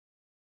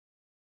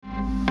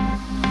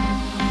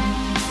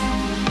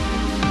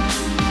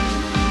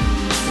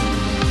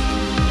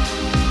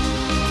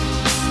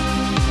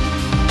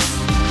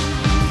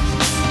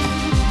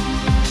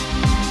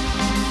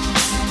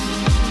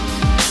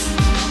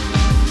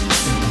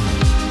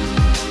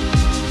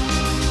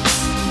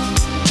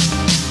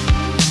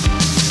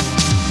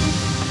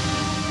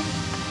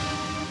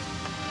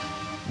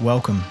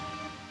Welcome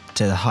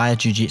to the Higher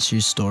Jiu-Jitsu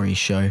Story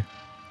Show.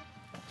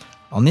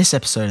 On this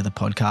episode of the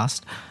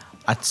podcast,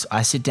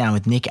 I sit down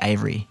with Nick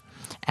Avery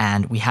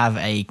and we have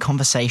a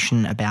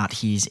conversation about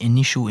his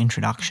initial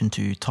introduction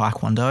to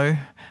Taekwondo,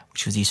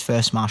 which was his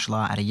first martial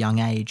art at a young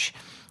age.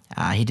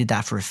 He did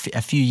that for a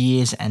few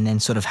years and then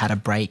sort of had a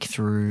break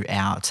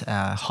throughout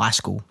high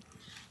school.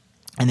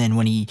 And then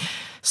when he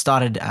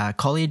started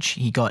college,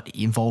 he got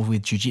involved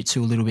with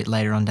jiu-jitsu a little bit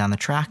later on down the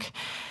track.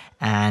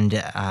 And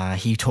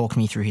he talked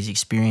me through his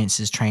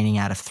experiences training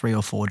out of 3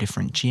 or 4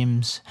 different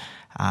gyms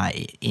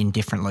in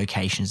different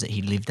locations that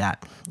he lived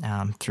at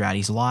throughout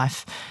his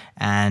life.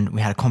 And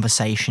we had a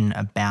conversation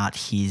about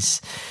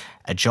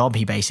a job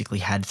he basically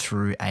had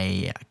through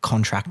a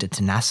contractor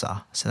to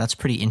NASA. So that's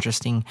pretty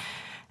interesting.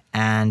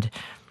 And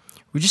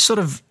we just sort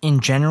of, in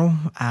general,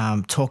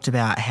 talked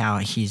about how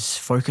his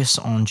focus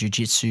on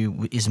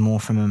jiu-jitsu is more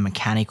from a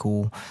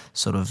mechanical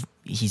sort of,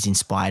 he's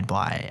inspired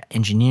by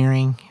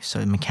engineering, so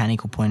a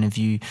mechanical point of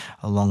view,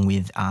 along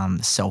with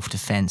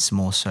self-defense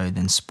more so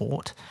than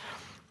sport.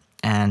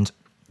 And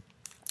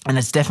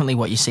it's definitely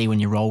what you see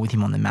when you roll with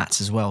him on the mats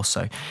as well.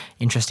 So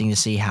interesting to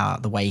see how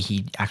the way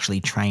he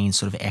actually trains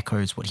sort of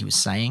echoes what he was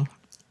saying.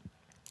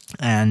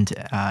 And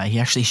he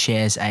actually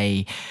shares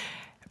a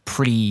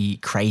pretty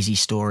crazy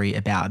story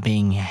about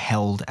being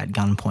held at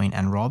gunpoint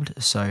and robbed.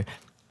 So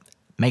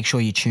make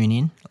sure you tune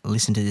in,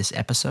 listen to this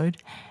episode,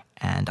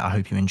 and I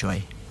hope you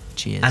enjoy.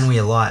 Cheers. And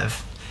we're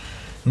live.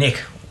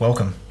 Nick,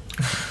 welcome.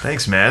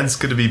 Thanks, man. It's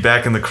good to be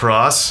back in the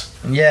cross.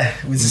 Yeah.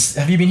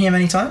 Have you been here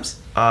many times?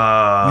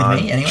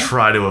 With me, anyway?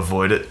 Try to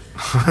avoid it.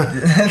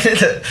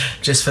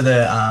 Just for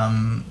the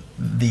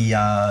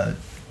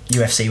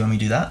UFC when we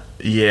do that?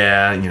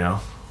 Yeah,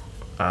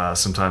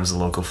 sometimes the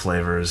local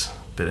flavor is a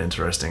bit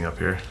interesting up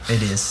here.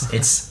 It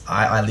is.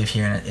 I live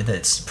here and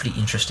it's pretty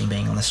interesting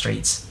being on the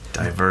streets.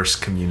 Diverse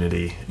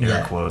community,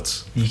 air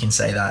quotes. You can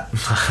say that.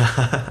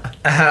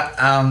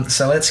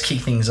 So let's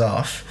kick things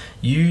off.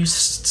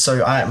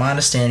 My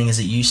understanding is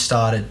that you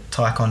started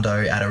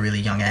Taekwondo at a really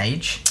young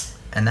age,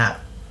 and that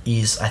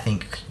is, I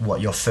think,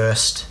 your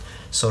first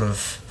sort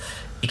of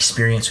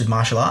experience with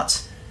martial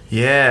arts?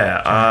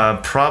 Yeah,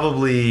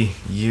 probably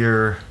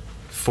year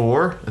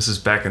 4. This is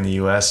back in the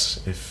US,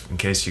 in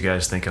case you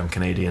guys think I'm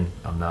Canadian.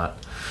 I'm not.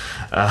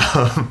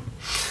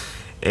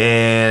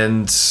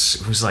 And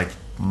it was like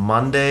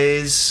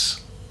Mondays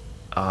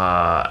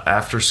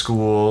after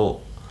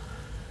school.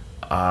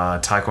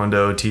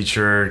 Taekwondo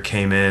teacher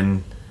came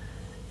in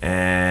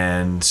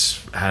and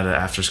had an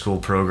after school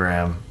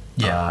program.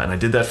 And I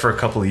did that for a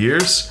couple of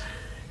years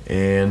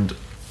and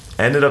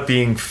ended up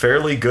being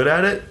fairly good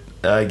at it,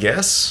 I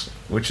guess,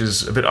 which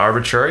is a bit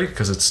arbitrary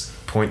because it's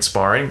point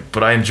sparring,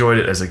 but I enjoyed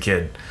it as a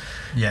kid.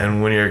 Yeah.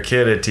 And when you're a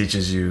kid, it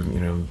teaches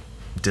you,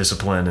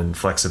 discipline and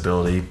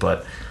flexibility.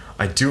 But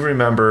I do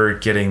remember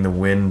getting the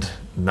wind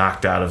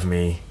knocked out of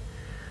me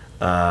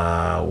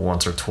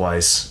once or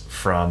twice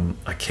from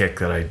a kick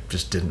that I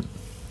just didn't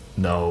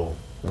know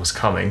was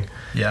coming.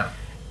 Yeah.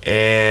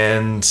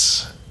 And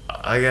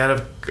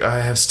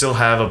I still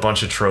have a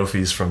bunch of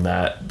trophies from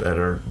that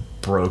are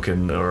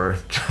broken or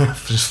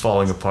just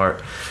falling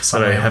apart.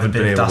 Some I haven't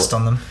been able dust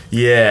on them.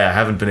 Yeah, I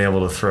haven't been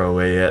able to throw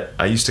away yet.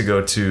 I used to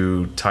go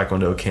to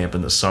Taekwondo camp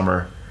in the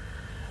summer.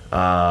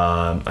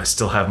 I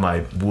still have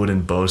my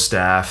wooden bow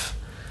staff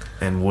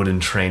and wooden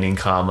training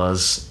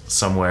kamas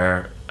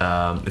somewhere.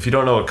 If you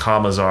don't know what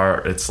kamas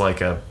are, it's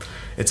a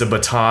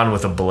baton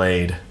with a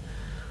blade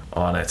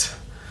on it.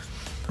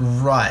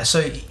 Right.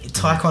 So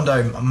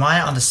Taekwondo,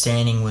 my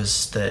understanding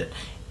was that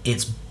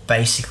it's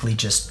basically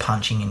just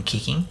punching and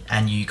kicking,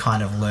 and you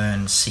kind of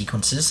learn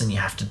sequences, and you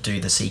have to do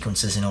the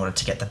sequences in order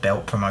to get the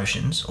belt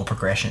promotions or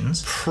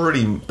progressions.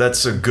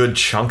 That's a good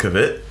chunk of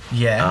it.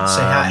 Yeah.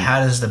 So how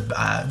does the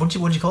what do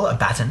you call it? A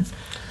baton?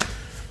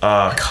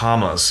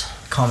 Kamas.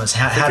 Kamas.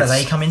 How do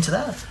they come into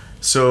that?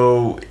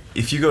 So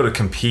if you go to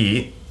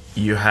compete,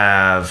 you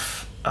have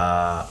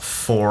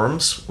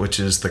forms, which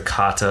is the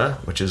kata,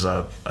 which is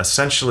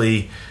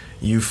essentially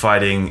you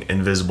fighting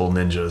invisible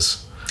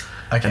ninjas.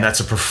 Okay. And that's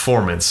a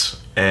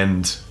performance.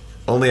 And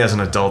only as an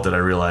adult did I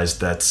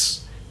realize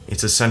it's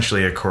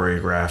essentially a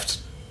choreographed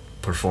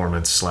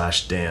performance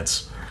 /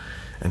 dance.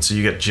 And so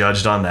you get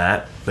judged on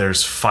that.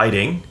 There's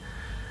fighting,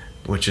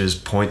 which is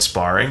point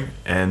sparring,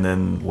 and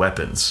then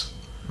weapons.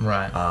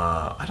 Right.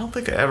 I don't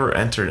think I ever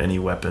entered any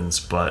weapons,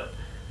 but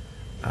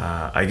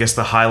I guess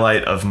the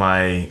highlight of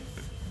my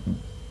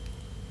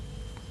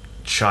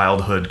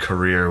childhood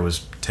career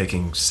was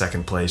taking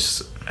second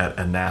place at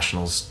a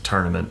nationals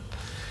tournament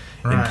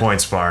in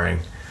point sparring.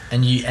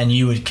 And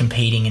you were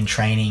competing and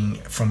training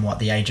from what,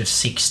 the age of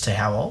 6 to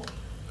how old?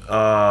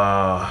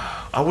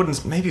 I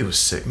wouldn't. Maybe it was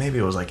 6. Maybe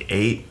it was like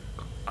 8.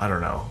 I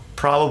don't know,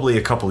 probably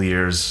a couple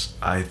years.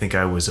 I think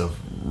I was a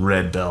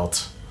red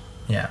belt.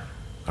 Yeah.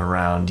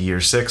 Around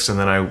year 6, and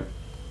then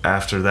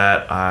after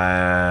that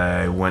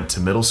I went to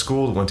middle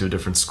school, went to a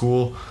different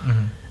school,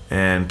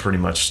 and pretty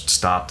much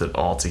stopped it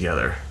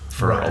altogether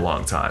for a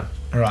long time.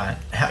 Right.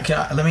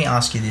 Let me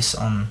ask you this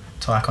on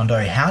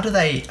Taekwondo. How do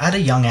they, at a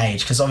young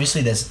age, because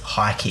obviously there's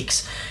high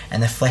kicks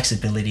and the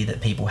flexibility that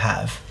people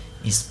have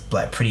is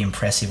like pretty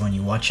impressive when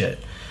you watch it.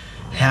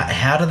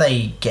 How do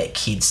they get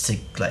kids to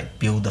like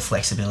build the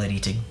flexibility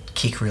to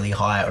kick really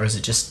high, or is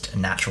it just a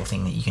natural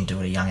thing that you can do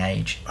at a young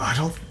age? I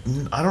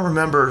don't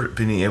remember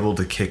being able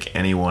to kick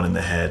anyone in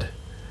the head.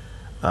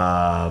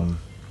 I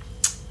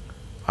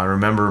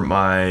remember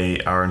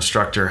our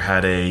instructor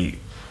had a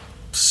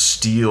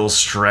steel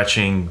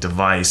stretching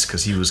device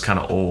because he was kind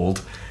of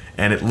old,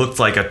 and it looked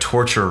like a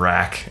torture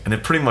rack, and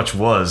it pretty much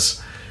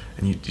was.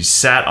 And you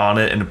sat on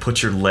it and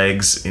put your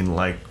legs in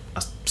like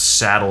a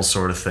saddle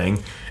sort of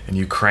thing, and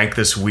you crank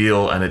this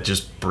wheel and it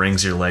just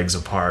brings your legs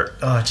apart.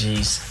 Oh,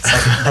 geez.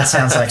 That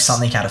sounds like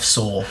something out of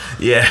Saw.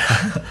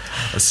 Yeah,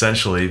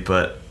 essentially.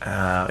 But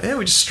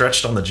we just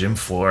stretched on the gym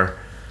floor.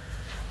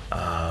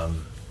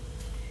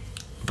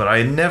 But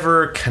I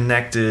never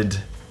connected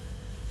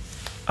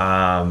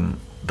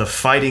the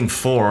fighting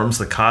forms,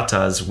 the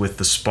katas, with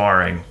the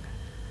sparring.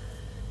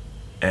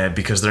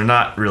 Because they're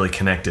not really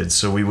connected.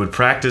 So we would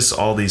practice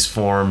all these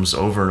forms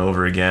over and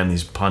over again,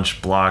 these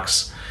punch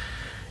blocks,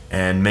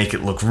 and make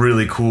it look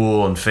really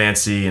cool and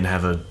fancy and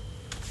have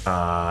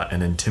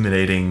an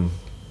intimidating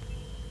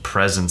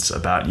presence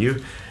about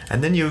you.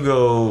 And then you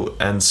go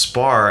and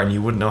spar and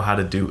you wouldn't know how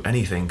to do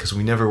anything because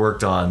we never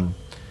worked on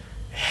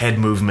head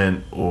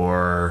movement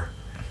or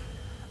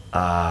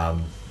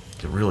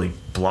really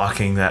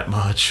blocking that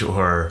much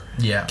or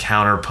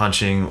counter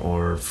punching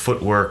or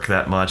footwork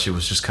that much. It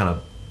was just kind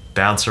of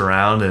bounce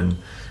around and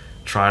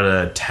try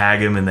to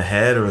tag him in the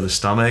head or the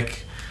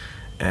stomach,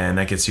 and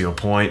that gets you a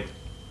point.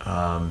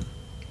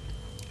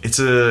 It's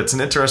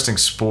an interesting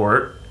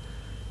sport,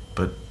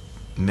 but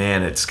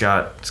man, it's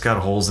got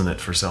holes in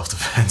it for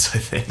self-defense, I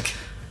think.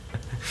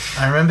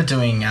 I remember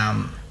doing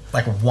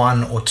like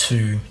 1 or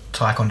 2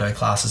 Taekwondo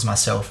classes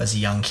myself as a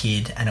young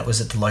kid, and it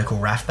was at the local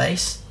RAF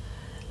base,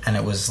 and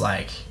it was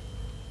like,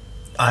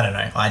 I don't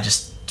know, I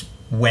just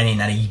went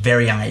in at a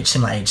very young age,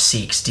 similar age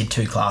 6, did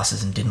 2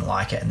 classes and didn't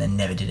like it, and then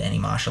never did any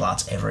martial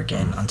arts ever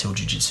again until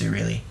jiu-jitsu,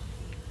 really.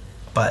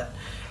 But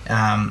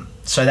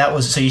so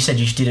you said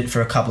you did it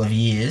for a couple of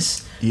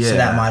years. Yeah, so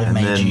that might have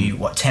made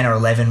you 10 or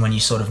 11 when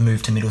you sort of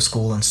moved to middle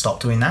school and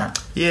stopped doing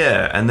that?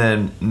 Yeah, and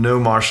then no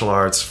martial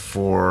arts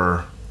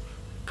for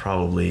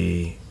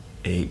probably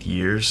 8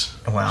 years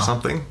or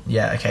something.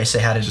 Yeah, okay, so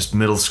how did... Just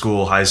middle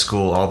school, high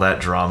school, all that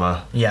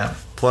drama. Yeah.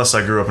 Plus,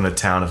 I grew up in a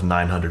town of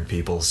 900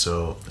 people,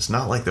 so it's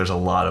not like there's a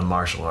lot of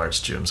martial arts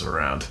gyms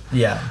around.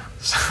 Yeah.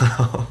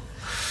 So...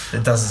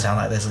 It doesn't sound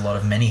like there's a lot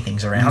of many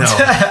things around. No.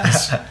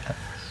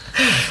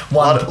 A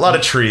lot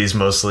of trees,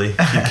 mostly.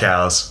 A few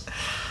cows.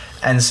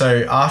 And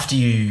so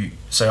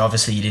so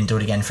obviously you didn't do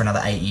it again for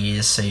another 8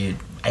 years, so you're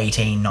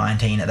 18,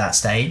 19 at that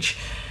stage,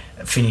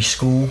 finished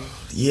school.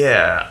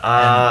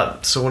 Yeah.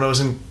 So when I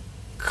was in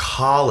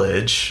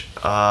college,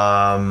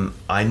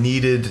 I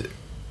needed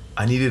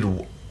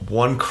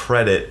 1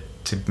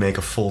 credit to make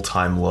a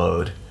full-time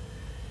load,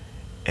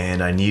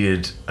 and I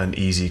needed an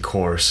easy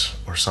course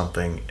or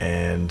something,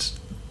 and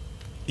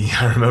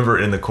I remember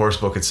in the course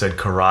book it said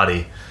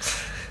karate,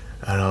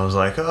 and I was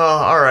like, oh,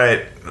 all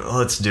right,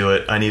 let's do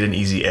it. I need an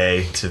easy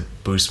A to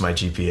boost my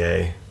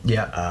GPA.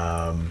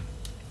 Yeah.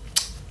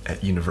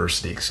 At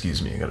university,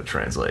 excuse me, I gotta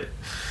translate.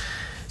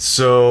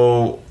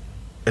 So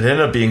it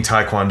ended up being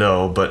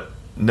Taekwondo, but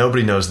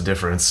nobody knows the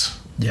difference.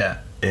 Yeah.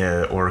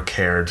 Or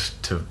cared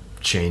to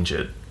change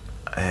it.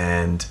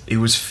 And it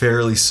was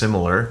fairly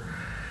similar.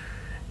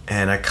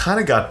 And I kind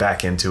of got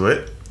back into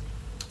it.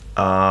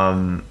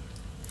 And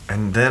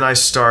then I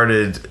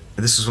started,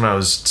 this is when I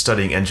was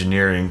studying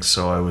engineering,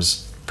 so I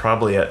was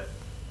probably at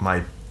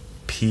my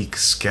peak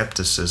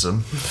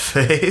skepticism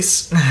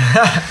phase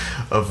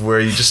of where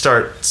you just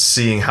start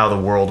seeing how the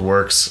world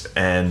works,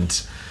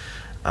 and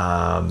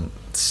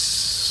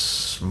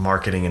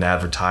marketing and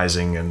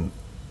advertising and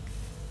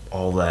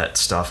all that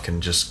stuff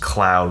can just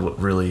cloud what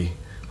really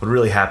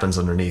happens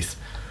underneath.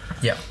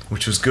 Yeah.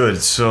 Which was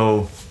good.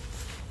 So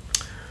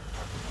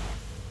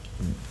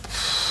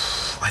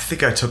I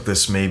think I took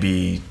this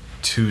maybe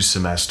 2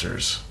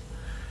 semesters.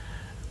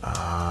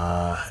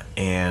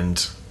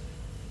 And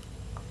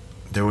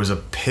there was a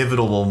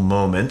pivotal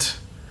moment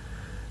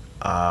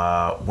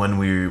when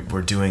we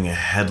were doing a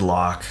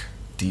headlock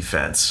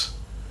defense.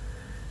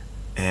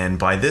 And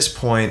by this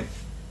point,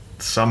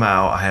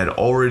 somehow I had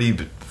already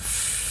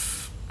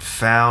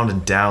found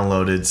and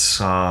downloaded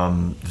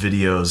some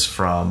videos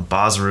from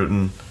Bas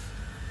Rutten.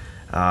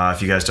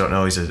 If you guys don't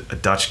know, he's a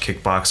Dutch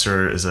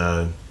kickboxer, is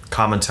a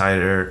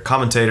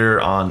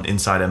commentator on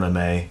Inside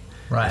MMA,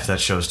 right, if that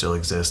show still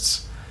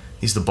exists.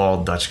 He's the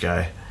bald Dutch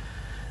guy.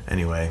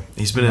 Anyway,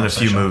 he's been in a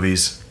few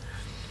movies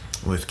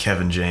with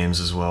Kevin James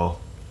as well.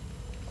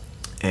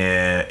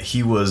 And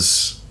he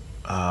was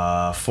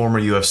former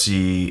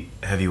UFC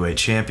heavyweight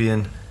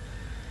champion,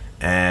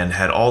 and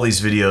had all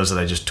these videos that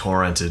I just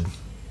torrented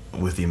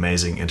with the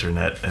amazing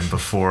internet, and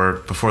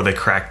before they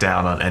cracked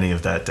down on any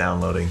of that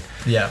downloading.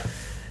 Yeah.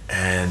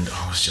 And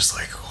I was just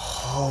like,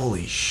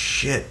 holy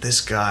shit,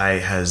 this guy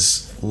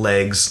has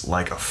legs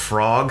like a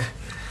frog,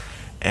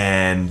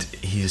 and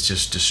he's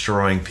just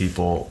destroying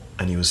people,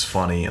 and he was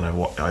funny, and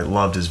I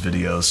loved his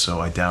videos, so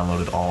I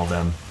downloaded all of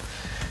them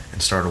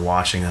and started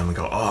watching them and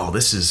go, oh,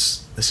 this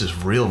is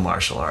real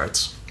martial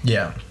arts.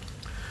 Yeah.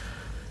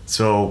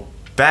 So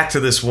back to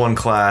this one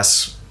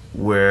class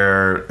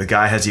where the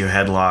guy has you a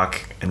headlock,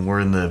 and we're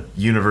in the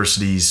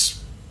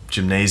university's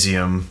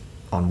gymnasium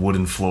on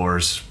wooden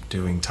floors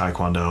doing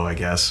taekwondo, I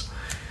guess.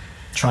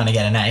 Trying to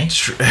get an A.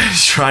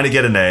 Trying to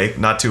get an A.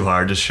 Not too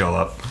hard, just show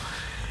up.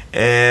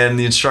 And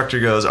the instructor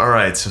goes, all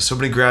right, so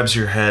somebody grabs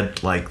your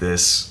head like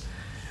this.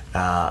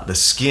 The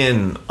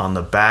skin on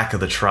the back of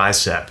the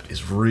tricep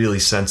is really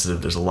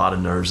sensitive. There's a lot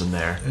of nerves in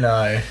there.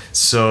 No.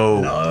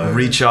 So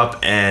reach up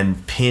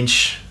and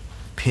pinch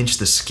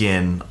the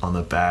skin on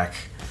the back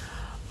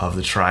of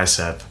the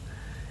tricep.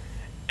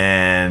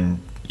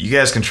 And you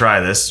guys can try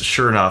this.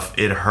 Sure enough,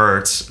 it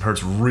hurts. It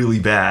hurts really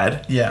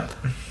bad. Yeah.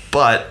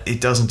 But it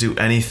doesn't do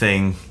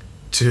anything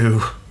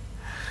to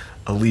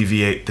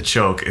alleviate the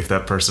choke if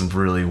that person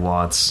really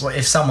wants. Well,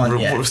 if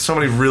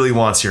somebody really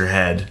wants your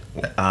head.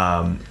 And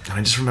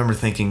I just remember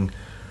thinking,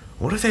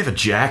 what if they have a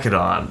jacket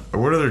on,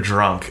 or what if they're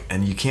drunk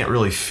and you can't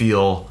really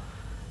feel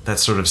that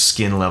sort of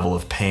skin level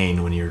of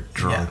pain when you're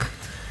drunk? Yeah.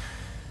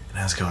 And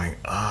I was going,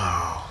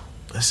 oh,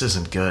 this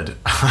isn't good.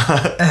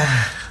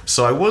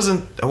 So I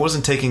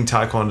wasn't taking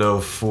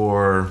Taekwondo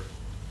for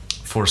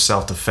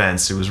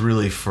self-defense. It was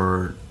really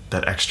for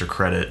that extra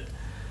credit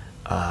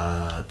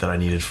that I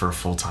needed for a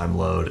full-time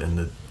load and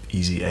the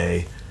easy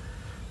A.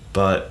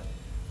 But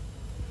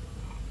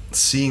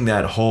seeing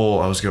that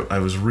hole, I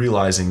was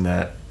realizing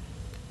that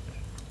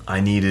I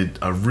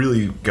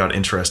really got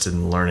interested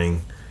in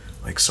learning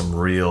like some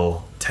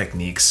real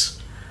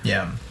techniques.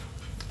 Yeah.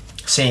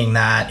 Seeing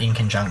that in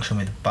conjunction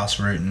with Bas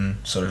Rutten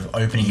sort of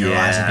opening your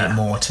eyes a bit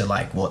more to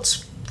like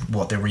what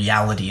the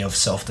reality of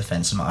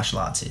self-defense and martial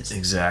arts is.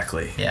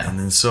 Exactly. Yeah. And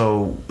then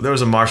so there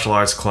was a martial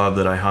arts club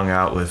that I hung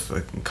out with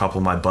a couple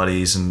of my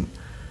buddies, and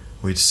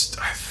I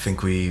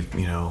think we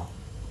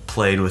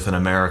played with an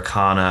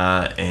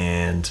Americana,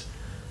 and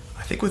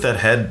I think with that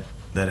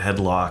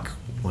headlock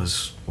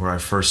was where I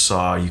first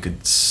saw you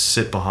could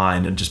sit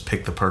behind and just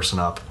pick the person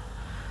up.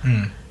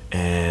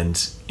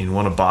 And in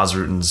one of Bas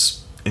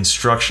Rutten's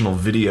instructional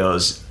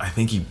videos, I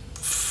think he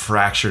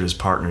fractured his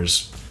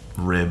partner's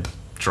rib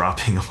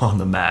dropping him on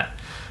the mat.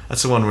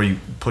 That's the one where you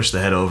push the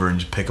head over and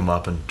just pick them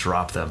up and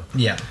drop them.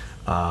 Yeah.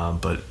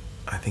 But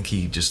I think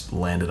he just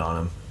landed on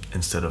him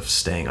instead of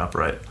staying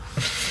upright.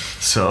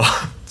 So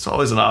it's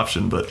always an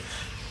option. But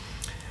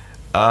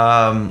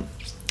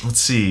let's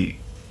see.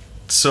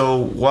 So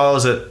while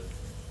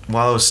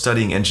I was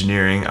studying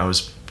engineering, I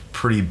was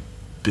pretty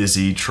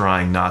busy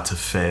trying not to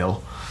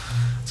fail.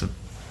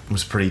 It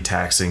was pretty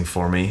taxing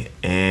for me.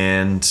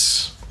 And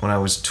when I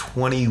was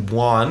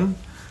 21,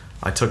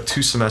 I took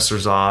 2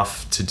 semesters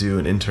off to do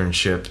an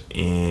internship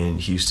in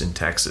Houston,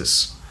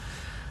 Texas.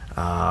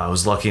 I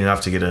was lucky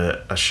enough to get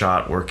a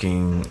shot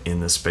working in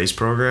the space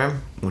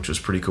program, which was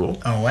pretty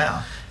cool. Oh,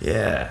 wow.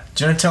 Yeah.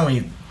 Do you want to tell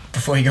me,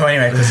 before you go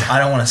anyway, because I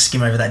don't want to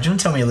skim over that, do you want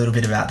to tell me a little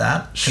bit about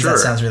that? Because Sure. that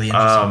sounds really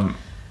interesting.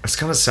 It's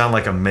going to sound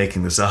like I'm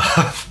making this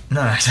up.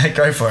 No,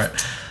 go for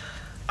it.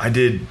 I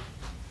did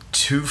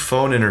 2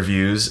 phone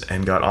interviews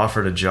and got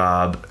offered a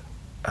job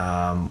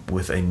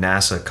with a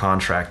NASA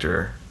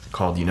contractor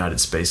called United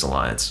Space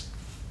Alliance,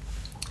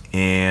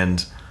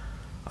 and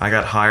I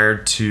got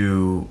hired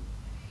to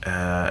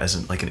as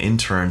an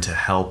intern to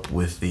help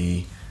with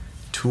the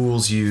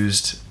tools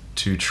used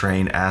to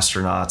train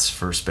astronauts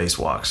for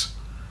spacewalks.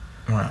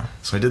 Wow.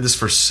 So I did this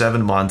for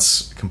 7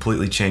 months,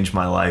 completely changed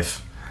my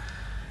life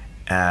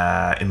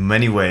in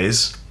many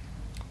ways,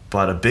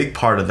 but a big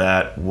part of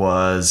that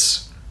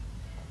was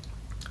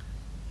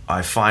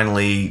I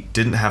finally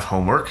didn't have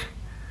homework,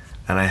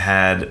 and I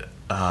had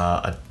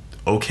a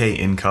okay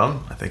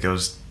income. I think it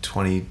was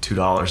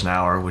 $22 an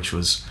hour, which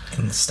was...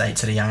 In the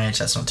States at a young age,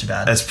 that's not too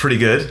bad. That's pretty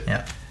good.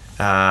 Yeah.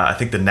 I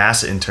think the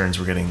NASA interns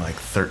were getting like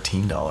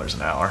 $13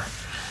 an hour,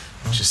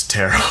 which is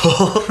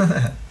terrible.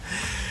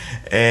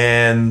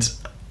 And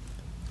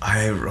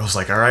I was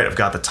like, all right, I've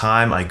got the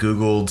time. I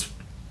Googled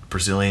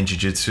Brazilian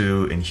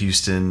Jiu-Jitsu in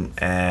Houston,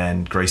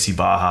 and Gracie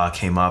Barra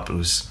came up. It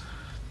was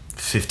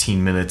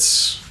 15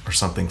 minutes or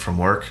something from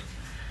work.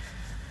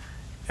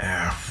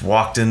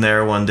 Walked in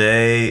there one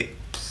day,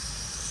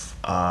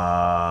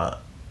 and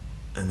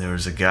there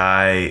was a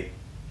guy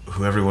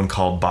who everyone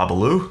called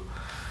Babalu,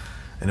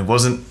 and it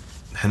wasn't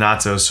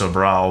Renato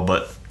Sobral,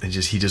 but he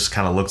just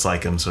kind of looked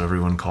like him, so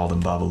everyone called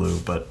him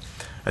Babalu. But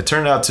it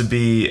turned out to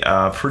be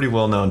a pretty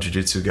well-known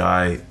jiu-jitsu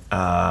guy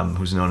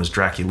who's known as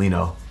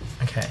Draculino.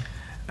 Okay.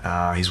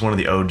 He's one of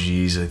the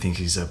OGs. I think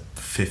he's a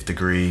 5th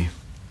degree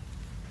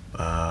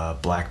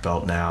black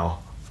belt now.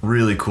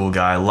 Really cool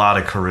guy, a lot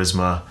of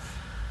charisma.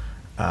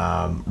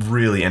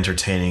 really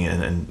entertaining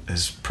and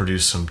has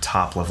produced some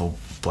top level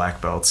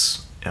black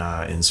belts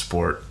in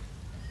sport.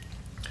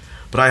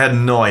 But I had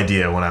no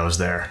idea when I was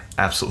there.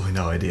 Absolutely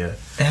no idea.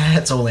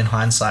 It's all in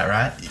hindsight,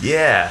 right?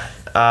 Yeah.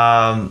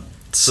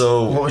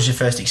 So what was your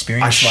first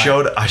experience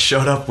like? I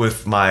showed up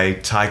with my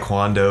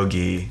Taekwondo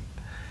gi,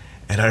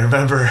 and I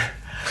remember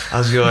I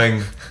was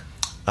going,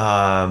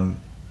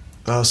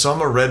 so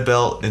I'm a red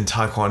belt in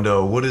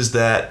Taekwondo. What is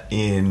that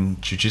in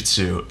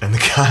Jiu-Jitsu? And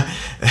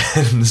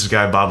this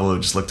guy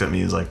Babalu just looked at me.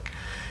 He was like,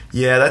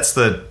 yeah, that's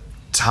the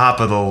top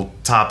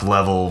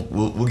level.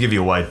 We'll give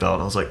you a white belt.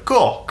 And I was like,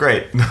 cool,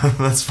 great,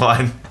 that's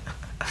fine.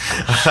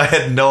 I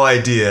had no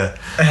idea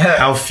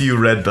how few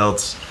red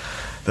belts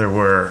there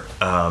were.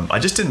 I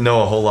just didn't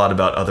know a whole lot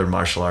about other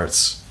martial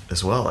arts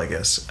as well, I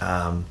guess.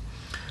 I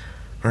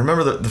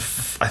remember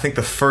I think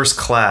the first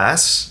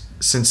class,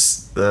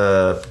 since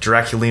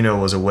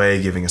Draculino was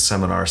away giving a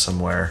seminar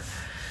somewhere,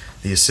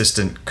 the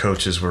assistant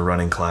coaches were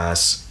running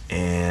class,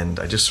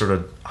 and I just sort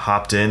of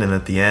hopped in, and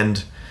at the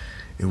end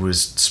it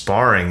was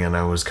sparring, and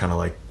I was kind of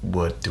like,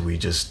 what, do we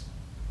just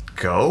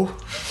go?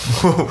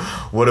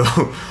 What do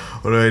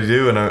I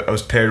do? And I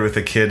was paired with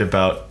a kid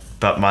about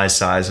my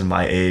size and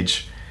my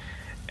age,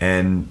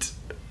 and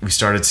we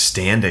started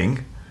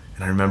standing,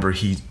 and I remember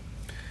he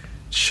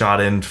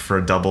shot in for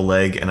a double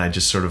leg, and I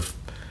just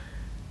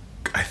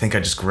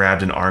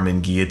grabbed an arm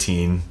in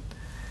guillotine,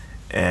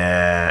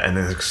 and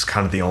it was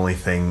kind of the only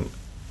thing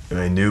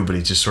I knew, but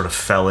he just sort of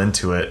fell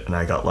into it, and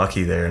I got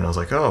lucky there, and I was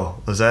like,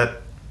 oh, that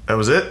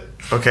was it?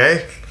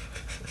 Okay.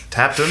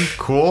 Tapped him,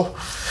 cool.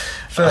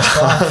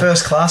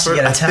 First class you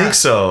get a tap. I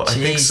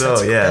think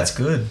so, yeah. That's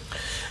good.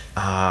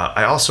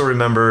 I also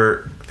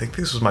remember, I think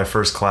this was my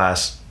first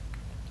class,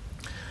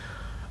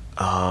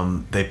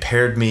 they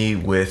paired me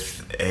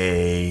with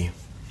a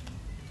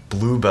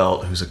blue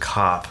belt who's a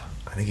cop,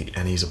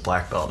 and he's a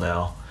black belt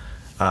now.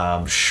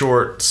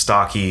 Short,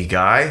 stocky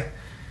guy,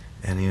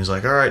 and he was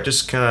like, all right,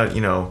 just kind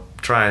of,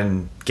 try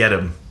and get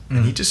him.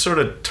 And he just sort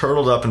of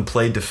turtled up and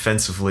played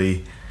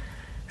defensively,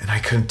 and I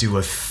couldn't do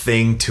a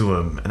thing to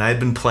him. And I had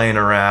been playing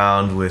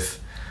around with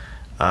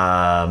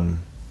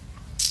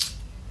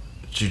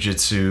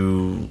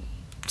jiu-jitsu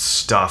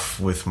stuff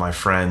with my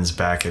friends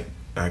back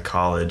at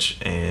college,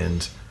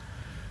 and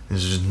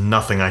there's just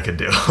nothing I could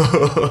do.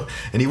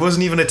 And he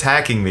wasn't even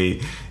attacking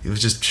me. He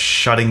was just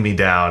shutting me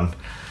down.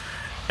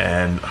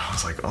 And I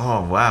was like,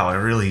 oh, wow, I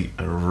really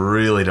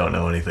don't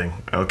know anything.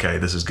 Okay,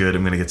 this is good. I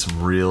want to get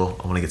some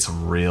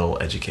real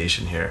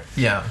education here.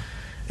 Yeah.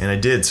 And I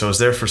did. So I was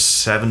there for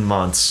 7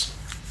 months.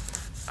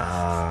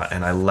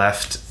 And I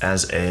left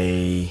as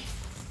I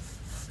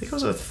think it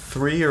was a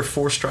 3 or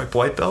 4 stripe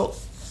white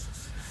belt.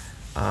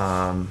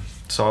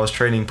 So I was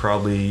training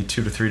probably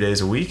 2 to 3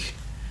 days a week.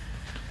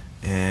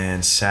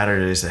 And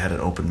Saturdays they had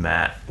an open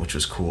mat, which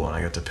was cool, and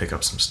I got to pick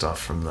up some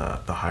stuff from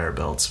the higher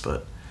belts.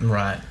 But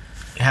right,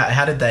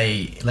 how did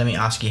they? Let me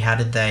ask you, how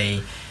did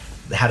they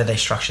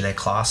structure their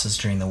classes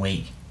during the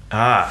week?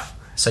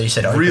 So you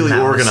said open really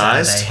mat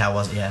organized. Saturday. How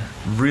was it? Yeah,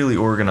 really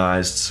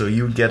organized. So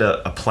you would get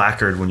a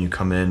placard when you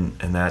come in,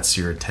 and that's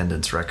your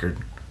attendance record,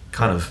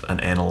 kind of an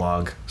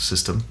analog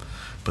system,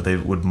 but they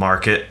would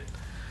mark it.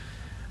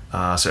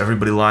 So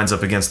everybody lines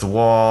up against the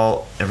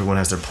wall. Everyone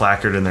has their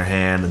placard in their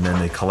hand, and then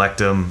they collect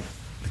them,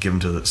 give them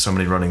to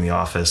somebody running the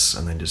office,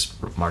 and then just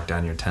mark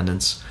down your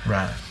attendance.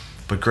 Right.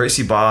 But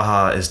Gracie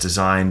Barra is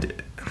designed,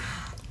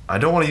 I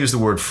don't want to use the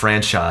word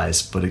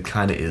franchise, but it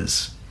kind of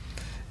is.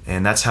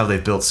 And that's how they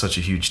built such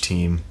a huge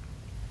team,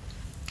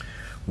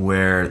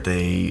 where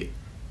they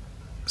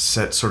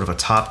set sort of a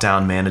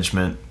top-down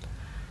management,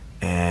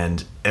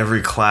 and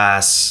every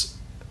class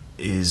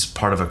is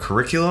part of a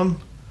curriculum.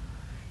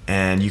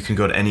 And you can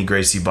go to any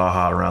Gracie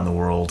Barra around the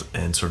world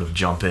and sort of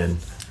jump in.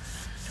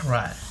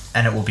 Right.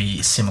 And it will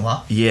be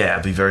similar? Yeah,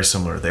 it'll be very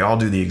similar. They all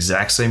do the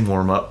exact same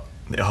warm-up.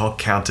 They all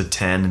count to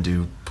 10 and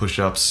do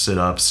push-ups,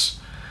 sit-ups.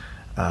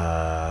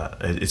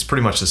 It's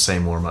pretty much the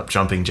same warm-up.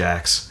 Jumping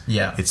jacks.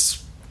 Yeah.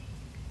 It's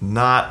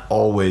not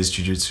always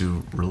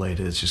jiu-jitsu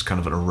related. It's just kind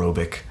of an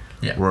aerobic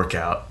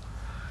workout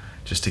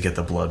just to get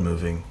the blood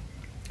moving.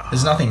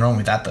 There's nothing wrong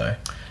with that, though.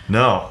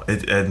 No,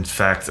 in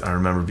fact, I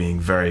remember being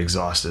very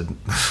exhausted.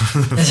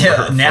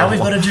 Now we've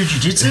got to do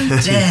jiu-jitsu?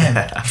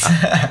 Damn.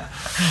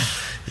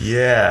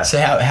 Yeah. So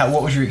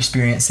what was your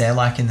experience there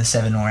like in the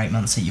 7 or 8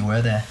 months that you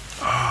were there?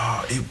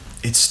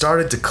 It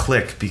started to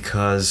click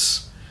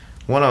because,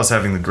 one, I was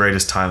having the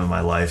greatest time of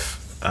my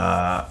life.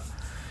 I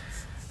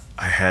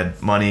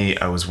had money.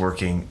 I was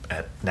working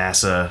at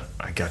NASA.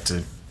 I got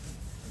to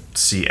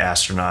see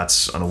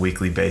astronauts on a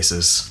weekly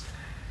basis.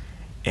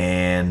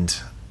 And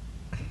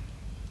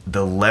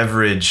the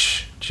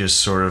leverage just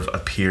sort of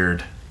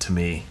appeared to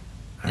me.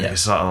 I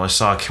saw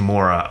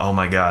Kimura. Oh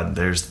my God,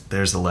 there's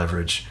the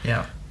leverage.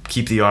 Yeah.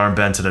 Keep the arm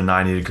bent at a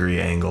 90-degree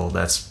angle.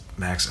 That's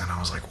max. And I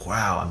was like,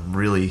 wow,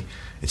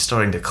 it's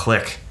starting to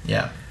click.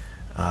 Yeah.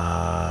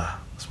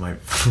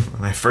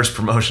 My first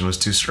promotion was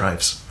 2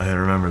 stripes. I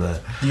remember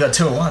that. You got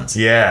 2 at once?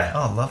 Yeah.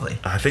 Oh, lovely.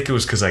 I think it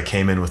was because I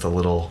came in with a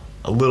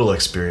little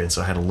experience.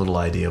 I had a little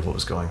idea of what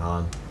was going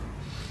on.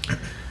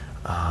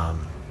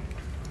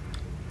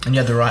 And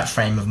you had the right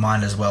frame of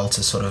mind as well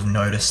to sort of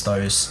notice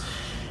those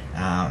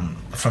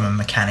from a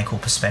mechanical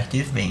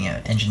perspective, being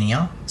an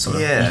engineer. Sort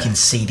of, you can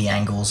see the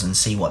angles and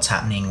see what's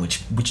happening,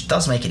 which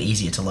does make it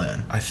easier to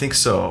learn. I think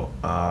so.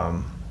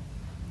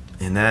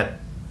 In that,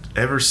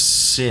 ever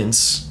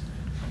since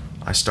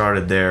I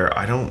started there,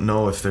 I don't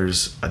know if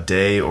there's a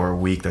day or a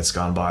week that's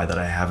gone by that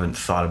I haven't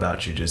thought about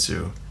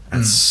jiu-jitsu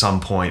at some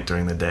point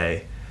during the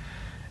day.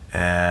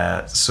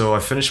 So I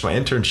finished my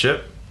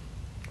internship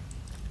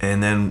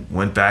and then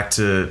went back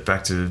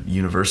to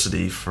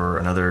university for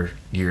another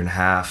year and a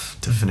half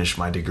to finish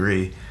my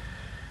degree,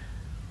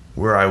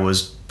 where I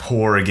was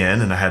poor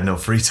again and I had no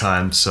free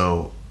time.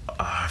 So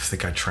I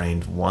think I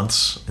trained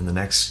once in the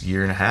next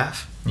year and a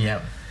half.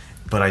 Yeah.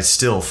 But I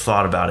still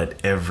thought about it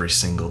every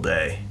single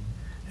day.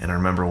 And I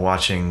remember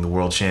watching the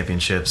World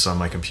Championships on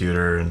my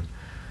computer, and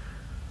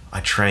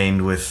I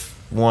trained with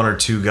one or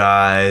two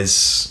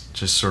guys,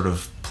 just sort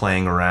of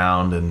playing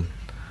around, and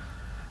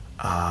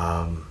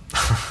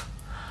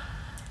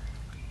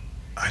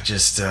I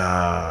just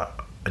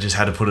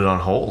had to put it on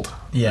hold.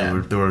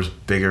 Yeah. There was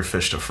bigger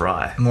fish to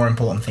fry. More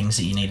important things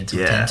that you needed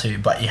to attend to,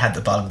 but you had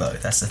the bug though.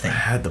 That's the thing. I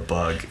had the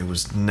bug. It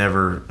was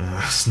never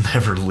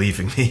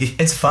leaving me.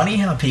 It's funny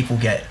how people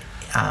get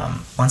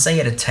once they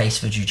get a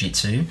taste for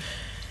jiu-jitsu,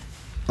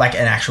 like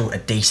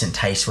a decent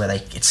taste where they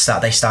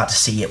start to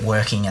see it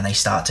working and they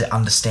start to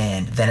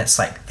understand, then it's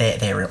like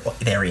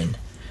they're in.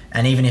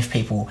 And even if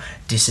people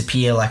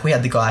disappear, like we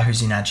had the guy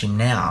who's in our gym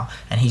now,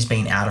 and he's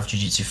been out of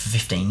jiu-jitsu for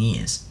 15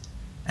 years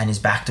and is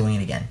back doing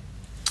it again.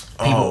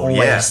 People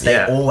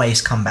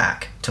always come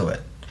back to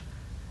it.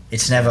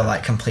 It's never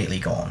like completely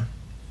gone.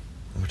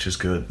 Which is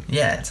good.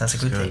 Yeah, that's a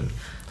good thing.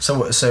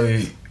 So it's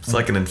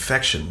like an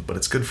infection, but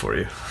it's good for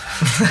you.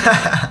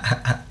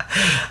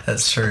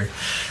 That's true.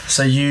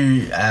 So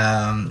you,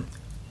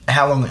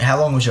 how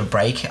long was your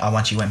break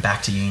once you went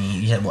back to uni?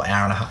 You had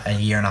a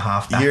year and a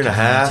half back. A year and a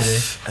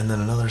half, and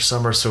then another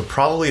summer. So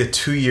probably a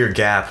 2-year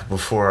gap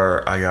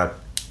before I got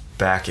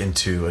back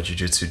into a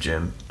jiu-jitsu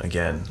gym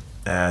again.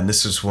 And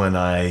this is when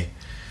I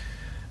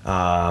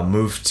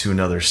moved to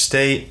another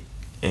state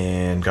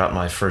and got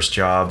my first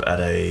job at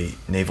a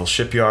naval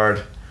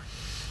shipyard,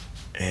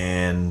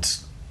 and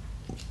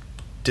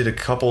did a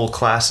couple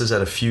classes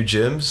at a few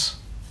gyms,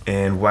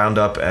 and wound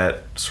up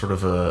at sort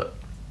of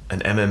an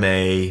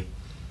MMA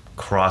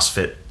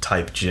CrossFit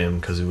type gym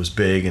because it was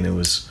big, and it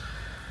was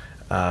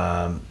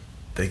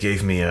they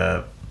gave me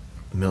a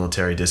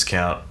military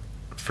discount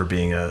for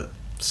being a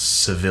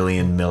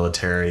civilian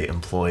military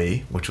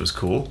employee, which was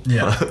cool.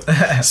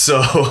 Yeah.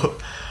 So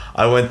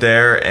I went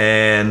there,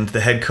 and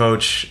the head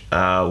coach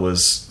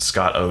was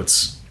Scott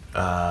Oates,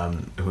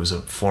 who was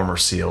a former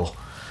SEAL.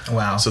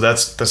 Wow. So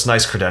that's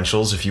nice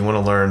credentials if you want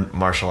to learn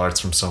martial arts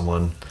from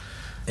someone.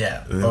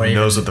 Yeah. Who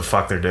knows what the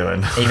fuck they're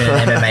doing. Even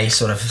an MMA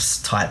sort of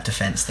type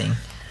defense thing.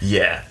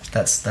 Yeah.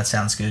 That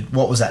sounds good.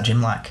 What was that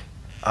gym like?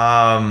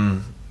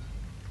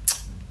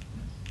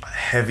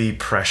 Heavy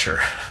pressure.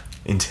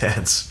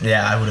 Intense.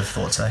 Yeah, I would have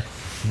thought so.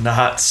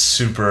 Not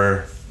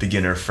super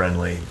beginner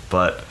friendly,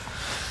 but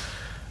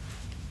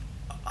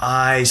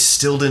I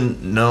still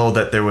didn't know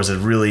that there was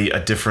a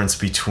difference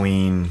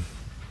between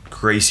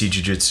Gracie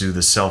Jiu-Jitsu,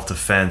 the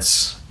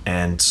self-defense,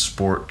 and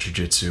sport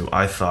Jiu-Jitsu.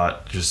 I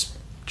thought just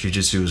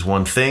Jiu-Jitsu is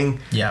one thing.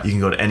 Yeah. You can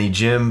go to any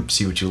gym,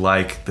 see what you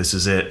like, this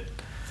is it.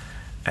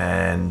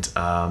 And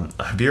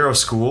Hibiro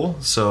School,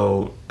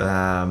 so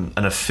an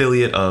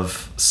affiliate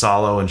of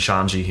Salo and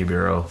Shanji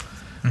Hibiro,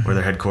 where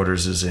their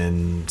headquarters is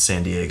in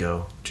San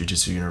Diego,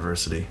 Jiu-Jitsu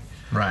University.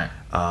 Right.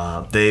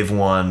 They've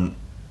won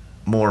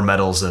more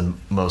medals than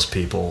most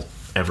people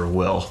ever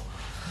will.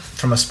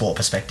 From a sport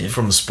perspective?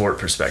 From a sport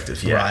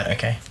perspective, yeah. Right,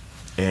 okay.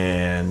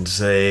 And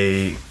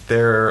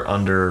they're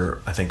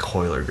under, I think,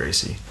 Hoyler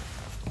Gracie.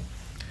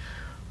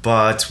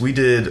 But we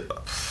did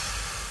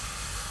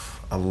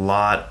a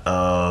lot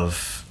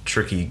of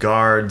tricky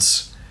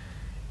guards,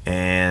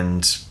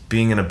 and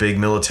being in a big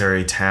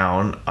military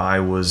town, I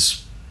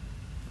was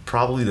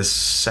probably the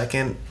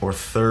second or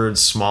third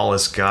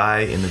smallest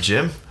guy in the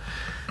gym,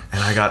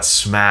 and I got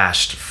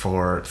smashed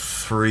for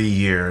 3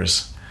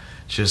 years,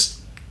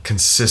 just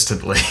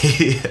consistently.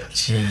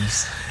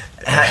 Jeez.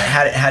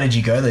 How did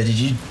you go though? Did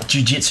you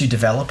jiu-jitsu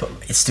develop?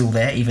 It's still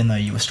there even though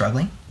you were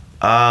struggling?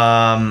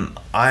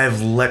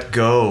 I've let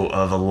go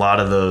of a lot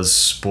of those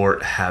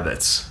sport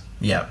habits.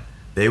 Yeah.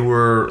 They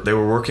were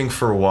working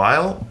for a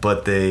while,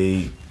 but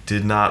they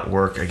did not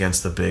work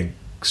against the big,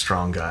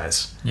 strong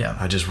guys. Yeah.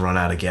 I just run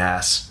out of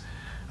gas,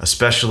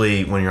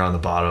 especially when you're on the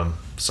bottom,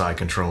 side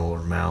control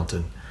or mount,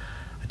 and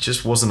I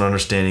just wasn't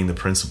understanding the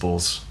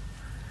principles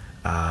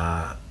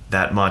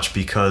that much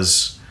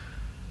because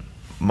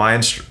my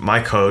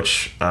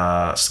coach,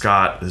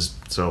 Scott, is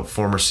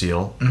former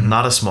SEAL,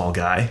 not a small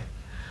guy,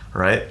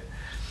 right?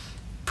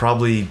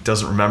 Probably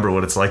doesn't remember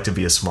what it's like to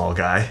be a small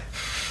guy.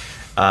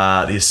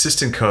 The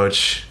assistant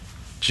coach,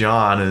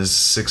 John, is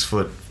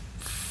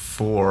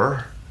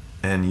 6'4"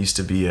 and used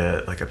to be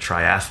a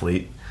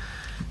triathlete.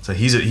 So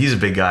he's a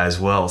big guy as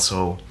well.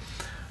 So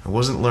I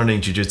wasn't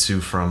learning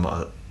jiu-jitsu from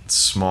a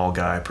small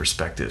guy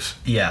perspective.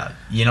 Yeah,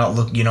 you're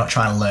not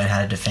trying to learn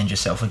how to defend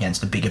yourself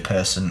against a bigger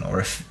person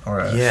or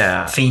a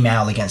Yeah.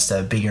 female against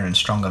a bigger and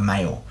stronger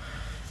male.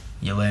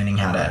 You're learning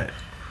how to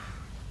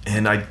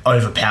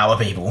overpower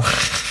people.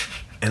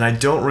 And I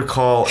don't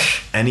recall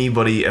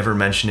anybody ever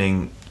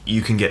mentioning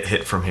you can get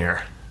hit from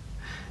here.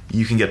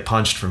 You can get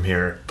punched from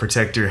here.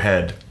 Protect your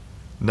head.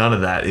 None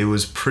of that. It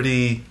was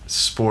pretty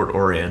sport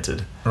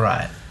oriented.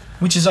 Right.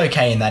 Which is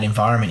okay in that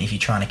environment if you're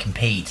trying to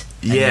compete.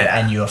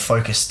 And you're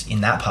focused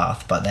in that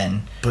path, but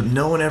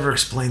no one ever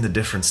explained the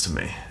difference to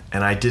me.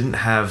 And I didn't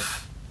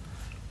have,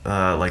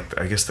 I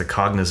guess the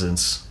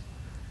cognizance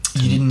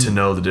to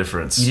know the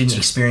difference. You didn't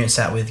experience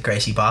that with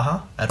Gracie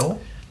Barra at all?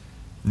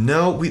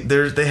 No,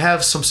 they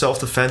have some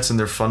self-defense in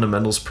their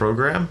fundamentals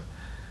program.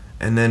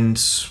 And then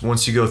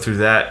once you go through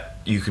that,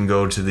 you can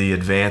go to the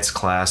advanced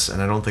class,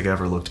 and I don't think I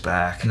ever looked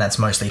back. And that's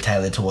mostly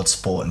tailored towards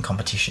sport and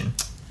competition?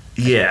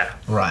 Yeah.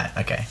 Right,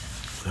 okay.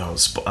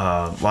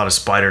 A lot of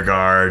spider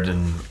guard,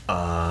 and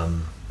I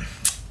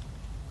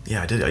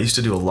used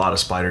to do a lot of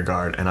spider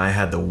guard, and I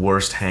had the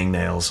worst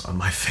hangnails on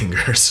my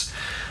fingers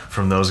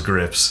from those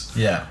grips.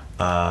 Yeah.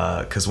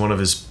 Because one of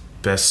his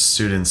best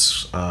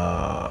students,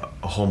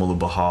 Homolu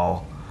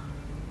Bahal,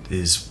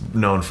 is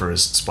known for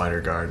his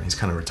spider guard. He's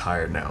kind of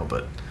retired now,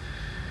 but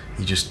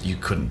you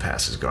couldn't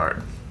pass his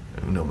guard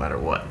no matter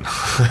what.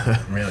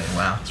 Really?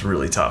 Wow. It's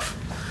really tough.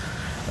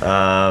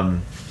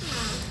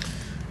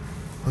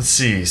 Let's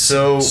see.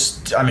 So,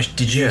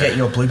 did you get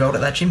your blue belt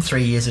at that gym?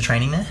 3 years of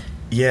training there?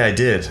 Yeah, I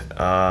did.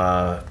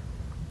 That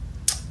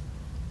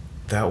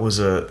was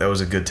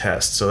a good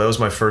test. So that was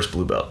my first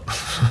blue belt.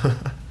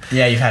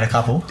 Yeah, you've had a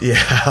couple.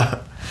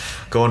 Yeah,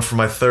 going for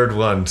my third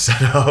one. So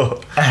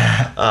no,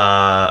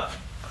 I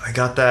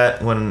got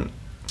that when.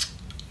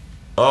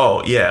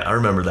 Oh yeah, I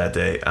remember that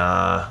day.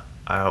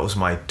 It was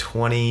my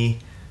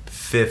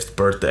 25th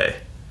birthday.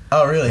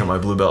 Oh really? I got my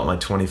blue belt on my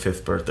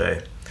 25th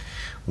birthday,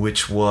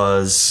 which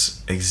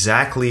was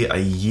exactly a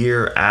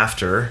year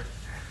after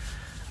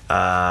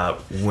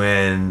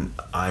when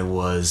I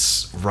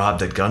was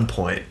robbed at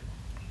gunpoint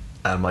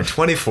on my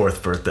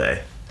 24th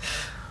birthday.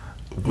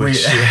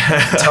 Which,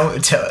 tell me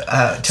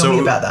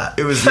about that.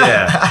 It was,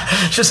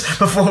 Just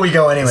before we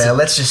go anywhere,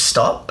 let's just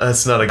stop.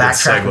 That's not a good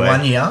Backtrack segue.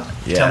 1 year.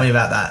 Yeah. Tell me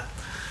about that.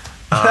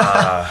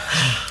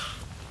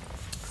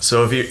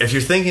 So if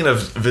you're thinking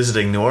of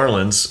visiting New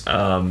Orleans,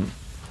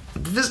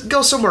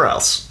 go somewhere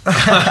else.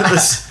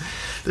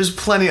 There's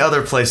plenty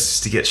other places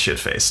to get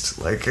shit-faced.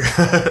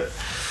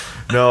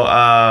 No,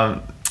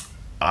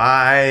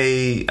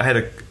 I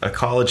had a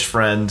college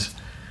friend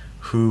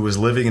who was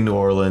living in New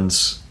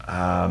Orleans,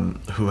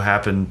 who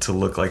happened to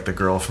look like the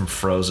girl from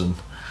Frozen.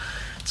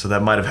 So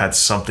that might have had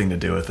something to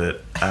do with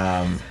it.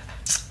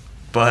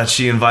 But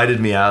she invited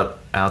me out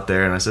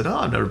there, and I said,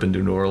 I've never been to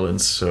New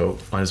Orleans, so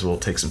might as well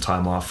take some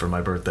time off for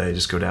my birthday,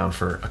 just go down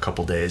for a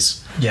couple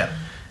days. Yeah.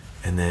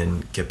 And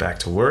then get back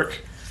to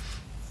work.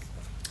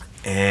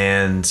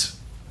 And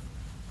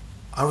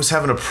I was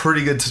having a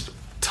pretty good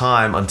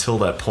time until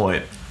that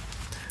point.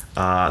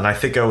 And I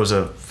think I was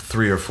a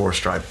 3 or 4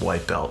 stripe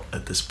white belt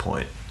at this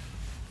point.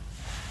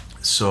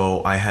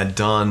 So I had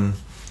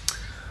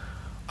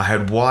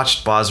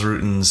watched Bas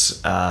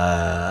Rutten's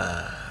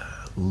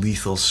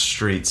Lethal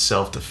Street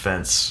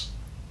Self-Defense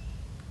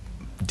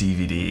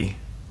DVD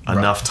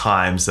enough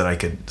times that I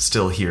could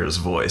still hear his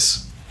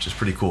voice, which is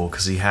pretty cool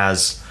because he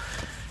has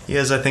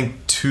I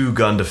think 2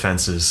 gun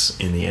defenses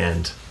in the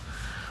end.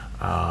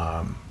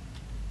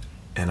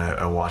 And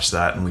I watched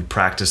that, and we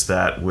practiced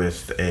that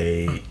with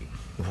an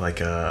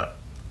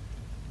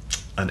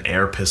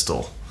air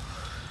pistol.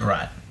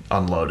 Right.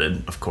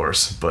 Unloaded, of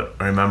course, but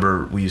I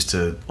remember we used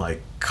to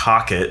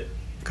cock it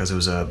because it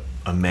was a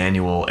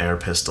manual air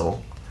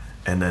pistol,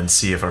 and then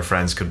see if our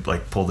friends could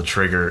pull the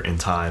trigger in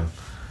time.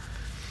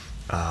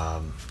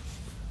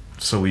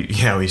 So we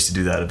used to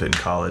do that a bit in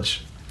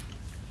college.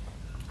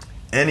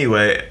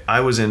 Anyway, I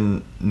was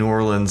in New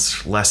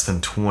Orleans less than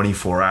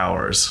 24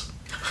 hours,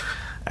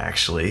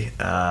 actually.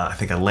 I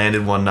think I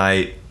landed one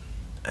night,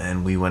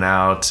 and we went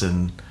out,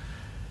 and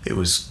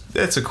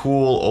it's a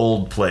cool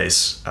old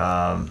place.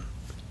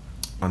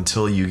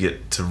 Until you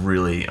get to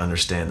really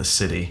understand the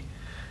city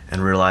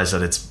and realize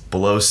that it's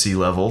below sea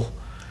level.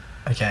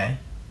 Okay.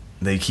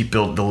 They keep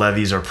the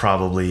levees are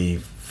probably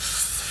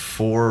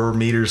 4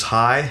 meters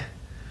high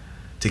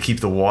to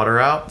keep the water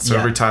out. So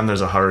every time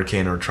there's a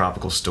hurricane or a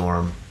tropical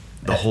storm,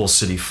 the whole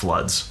city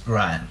floods.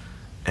 Right.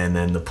 And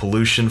then the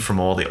pollution from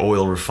all the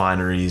oil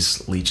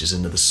refineries leaches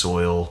into the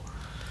soil.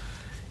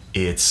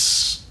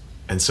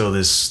 And so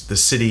the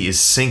city is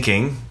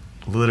sinking,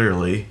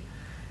 literally,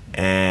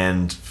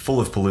 and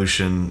full of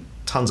pollution,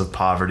 tons of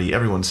poverty.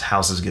 Everyone's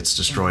houses gets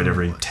destroyed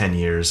every 10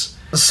 years.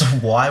 So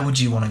why would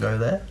you want to go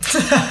there?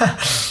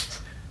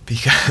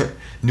 Because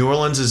New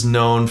Orleans is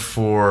known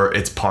for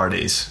its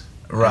parties.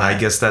 Right. And I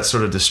guess that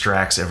sort of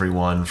distracts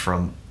everyone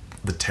from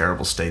the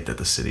terrible state that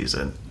the city's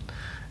in.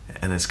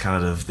 And it's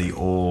kind of the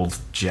old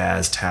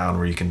jazz town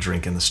where you can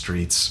drink in the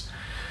streets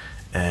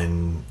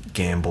and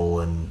gamble,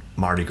 and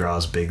Mardi Gras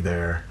is big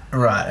there.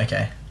 Right,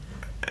 okay.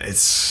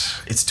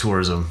 it's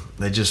tourism.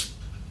 They just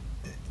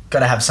got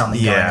to have something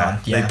going on.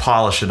 Yeah, they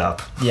polish it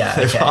up. Yeah,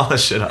 they okay.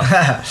 polish it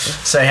up.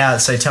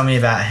 So tell me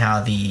about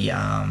how the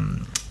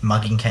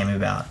mugging came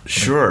about.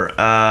 Sure.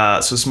 So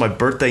this is my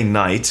birthday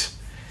night,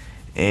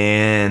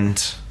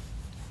 and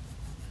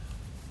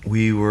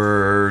we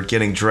were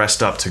getting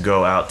dressed up to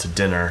go out to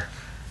dinner.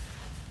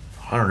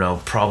 I don't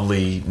know,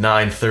 probably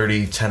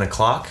 9:30, 10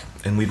 o'clock.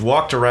 And we'd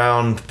walked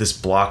around this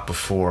block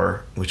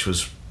before, which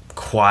was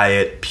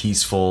quiet,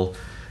 peaceful,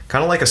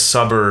 kind of like a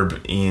suburb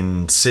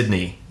in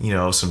Sydney. You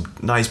know, some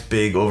nice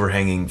big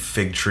overhanging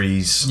fig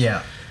trees.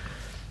 Yeah.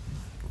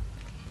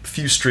 A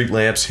few street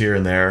lamps here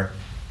and there.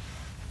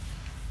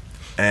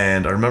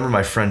 And I remember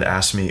my friend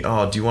asked me,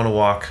 "Oh, do you want to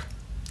walk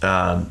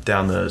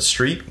down the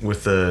street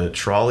with the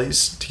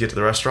trolleys to get to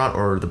the restaurant,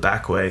 or the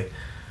back way?"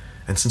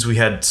 And since we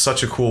had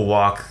such a cool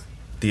walk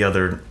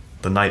the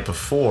night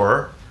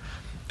before,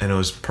 and it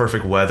was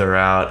perfect weather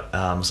out,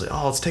 I was like,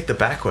 "Oh, let's take the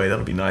back way.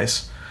 That'll be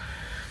nice."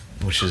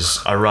 Which is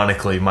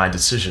ironically my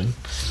decision.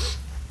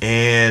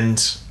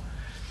 And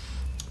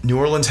New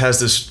Orleans has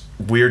this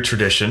weird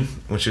tradition,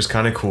 which is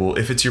kind of cool.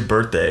 If it's your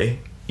birthday,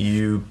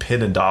 you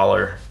pin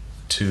 $1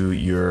 to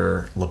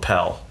your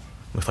lapel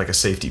with like a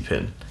safety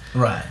pin.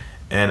 Right.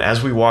 And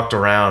as we walked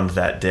around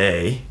that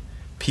day,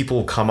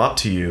 people come up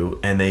to you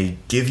and they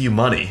give you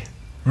money.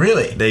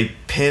 Really? They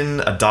pin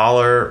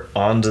 $1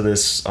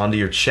 onto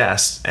your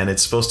chest, and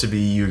it's supposed to be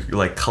you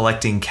like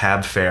collecting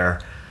cab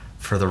fare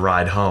for the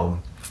ride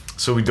home.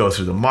 So we'd go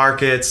through the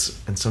markets,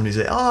 and somebody'd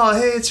say, "Oh,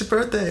 hey, it's your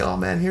birthday. Oh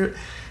man,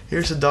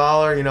 here's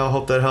 $1. You know,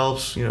 hope that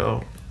helps. You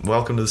know,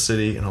 welcome to the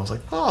city." And I was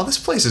like, "Oh, this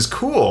place is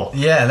cool."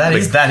 Yeah, that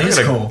is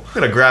cool. I'm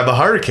gonna grab a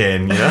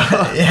hurricane, you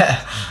know. Yeah.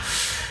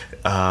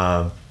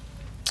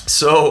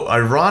 So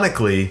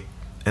ironically,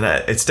 and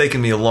it's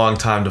taken me a long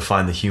time to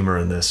find the humor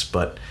in this,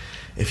 but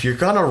if you're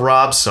gonna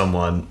rob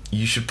someone,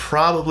 you should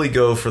probably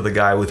go for the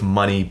guy with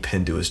money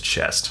pinned to his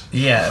chest.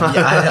 Yeah,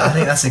 I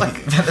think that's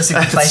a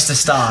good place to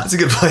start. That's a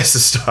good place to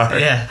start.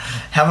 Yeah.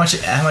 How much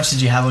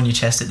did you have on your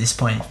chest at this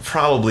point?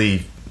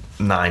 Probably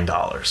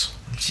 $9.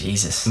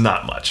 Jesus.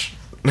 Not much.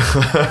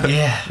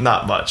 Yeah.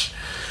 Not much.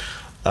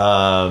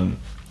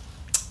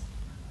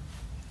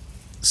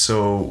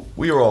 So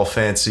we were all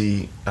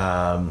fancy.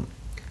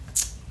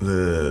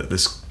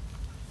 This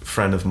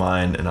friend of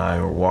mine and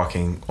I were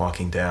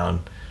walking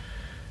down.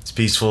 It's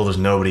peaceful. There's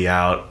nobody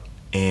out,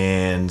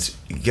 and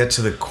you get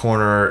to the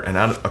corner and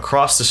out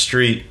across the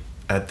street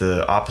at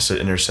the opposite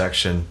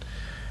intersection.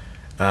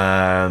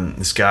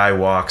 This guy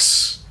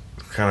walks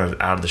kind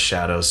of out of the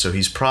shadows, so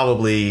he's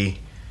probably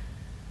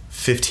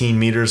 15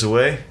 meters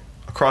away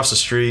across the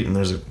street, and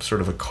there's a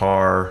sort of a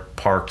car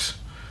parked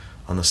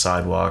on the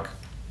sidewalk.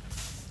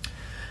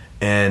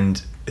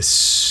 And as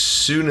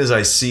soon as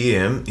I see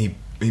him, he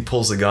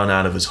pulls the gun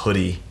out of his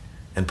hoodie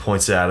and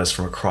points it at us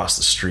from across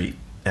the street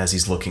as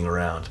he's looking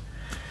around.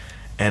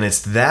 And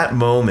it's that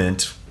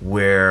moment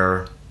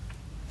where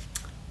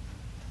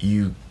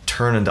you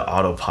turn into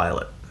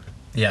autopilot.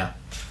 Yeah.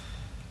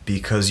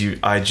 Because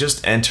I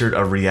just entered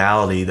a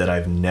reality that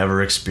I've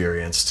never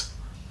experienced.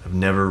 I've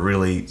never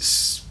really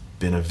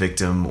been a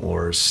victim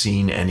or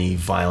seen any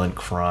violent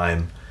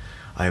crime.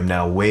 I am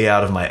now way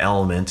out of my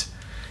element.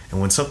 And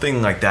when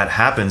something like that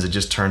happens, it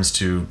just turns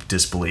to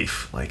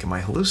disbelief. Like, am I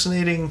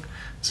hallucinating?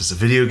 Is this a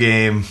video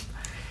game?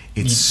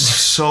 It's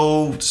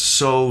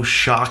so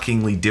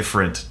shockingly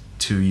different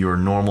to your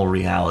normal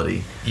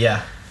reality.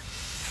 Yeah.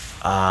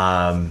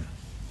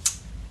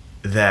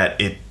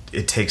 That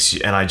it takes you,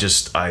 and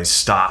I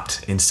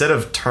stopped. Instead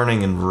of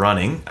turning and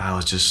running, I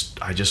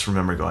just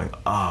remember going,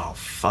 "Oh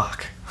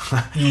fuck."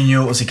 You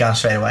knew it was a gun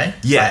straight away?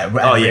 Yeah.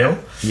 Real?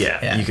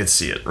 Yeah. You could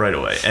see it right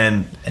away.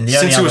 And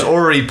since it was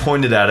already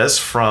pointed at us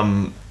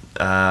from,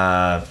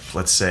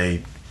 let's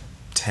say,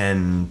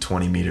 10,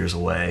 20 meters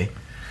away,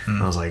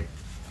 I was like,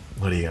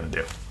 what are you going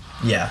to do?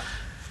 Yeah.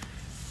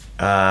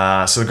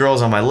 So the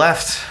girl's on my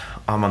left,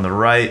 I'm on the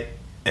right,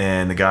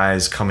 and the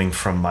guy's coming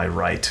from my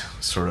right,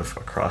 sort of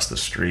across the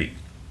street.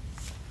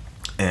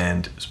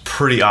 And it's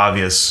pretty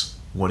obvious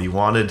what he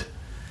wanted.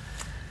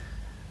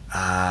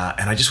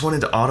 And I just went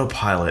into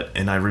autopilot,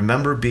 and I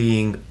remember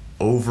being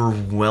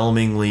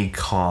overwhelmingly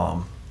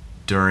calm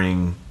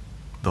during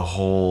the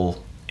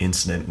whole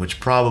incident, which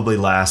probably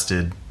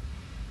lasted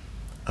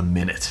a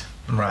minute.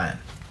 Right.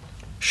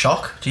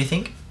 Shock, do you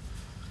think?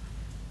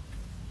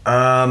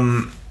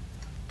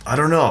 I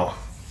don't know.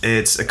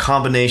 It's a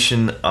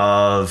combination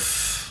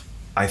of,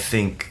 I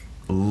think,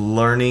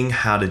 learning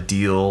how to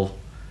deal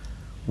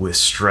with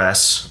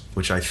stress,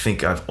 which I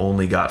think I've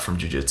only got from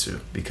jiu-jitsu,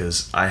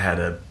 because I had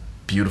a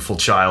beautiful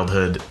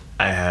childhood.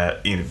 I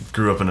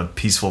grew up in a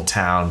peaceful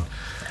town.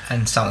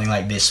 And something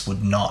like this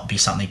would not be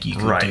something you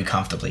could do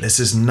comfortably. This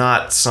is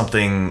not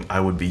something I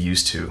would be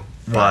used to.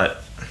 Right.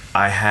 But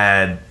I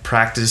had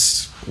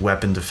practiced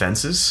weapon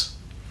defenses,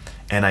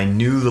 and I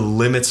knew the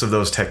limits of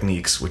those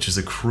techniques, which is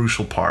a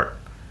crucial part.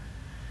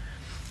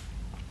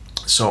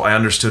 So I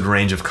understood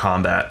range of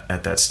combat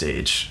at that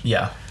stage.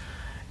 Yeah.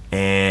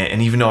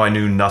 And even though I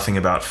knew nothing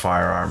about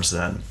firearms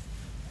then,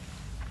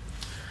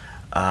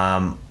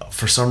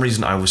 For some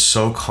reason, I was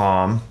so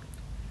calm.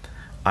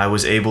 I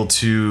was able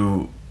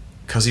to,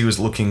 because he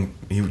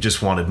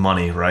just wanted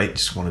money, right?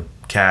 Just wanted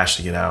cash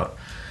to get out.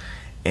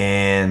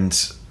 And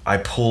I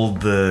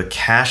pulled the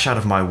cash out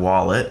of my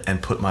wallet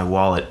and put my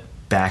wallet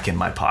back in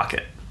my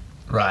pocket.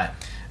 Right.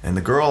 And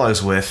the girl I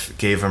was with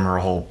gave him her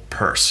whole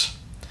purse,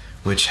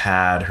 which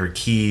had her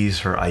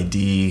keys, her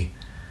ID,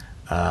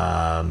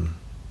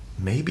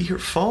 maybe her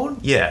phone?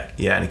 Yeah,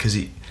 and because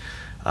he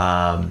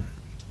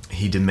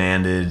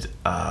demanded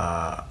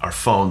our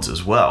phones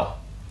as well.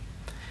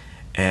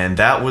 And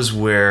that was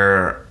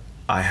where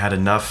I had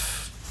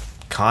enough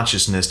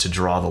consciousness to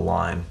draw the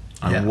line.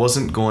 I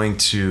wasn't going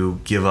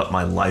to give up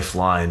my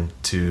lifeline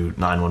to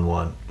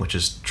 911, which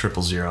is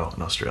 000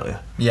 in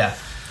Australia. Yeah.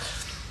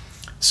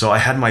 So I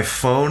had my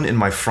phone in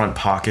my front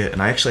pocket,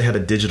 and I actually had a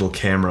digital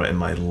camera in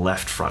my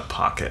left front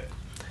pocket.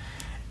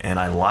 And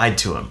I lied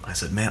to him. I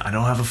said, man, I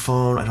don't have a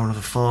phone. And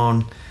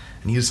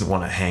he doesn't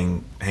want to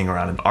hang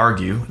around and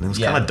argue. And it was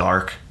kind of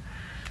dark.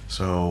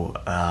 So,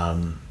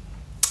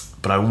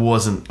 but I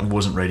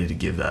wasn't ready to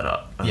give that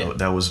up.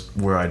 That was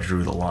where I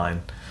drew the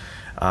line.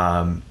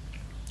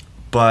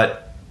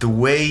 But the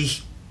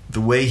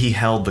way he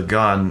held the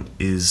gun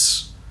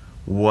is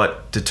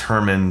what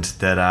determined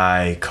that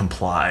I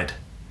complied.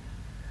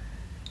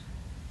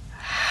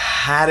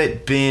 Had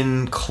it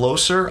been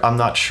closer, I'm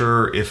not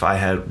sure if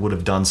I would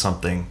have done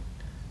something.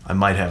 I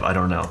might have. I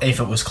don't know. If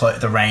it was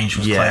the range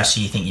was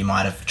closer, you think you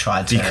might have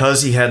tried to.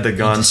 Because he had the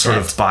gun sort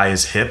of by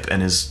his hip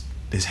and his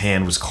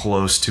hand was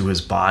close to his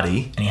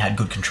body. And he had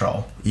good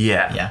control.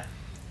 Yeah.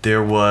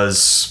 There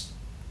was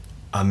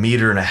 1.5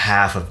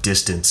 meters of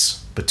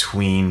distance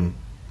between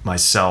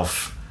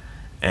myself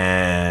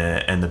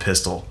and the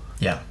pistol.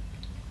 Yeah.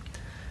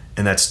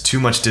 And that's too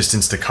much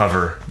distance to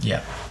cover.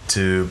 Yeah.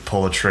 To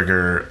pull a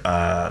trigger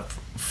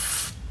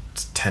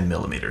 10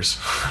 millimeters,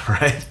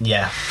 right?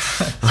 Yeah.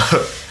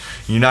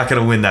 You're not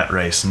going to win that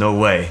race. No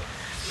way.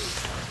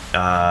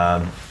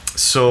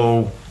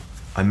 So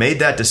I made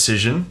that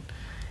decision,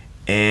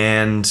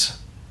 and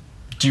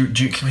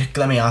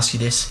let me ask you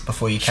this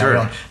before you carry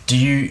on. Do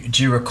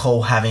you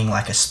recall having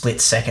like a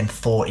split-second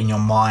thought in your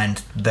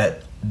mind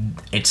that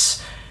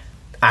it's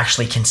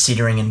actually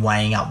considering and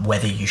weighing up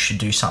whether you should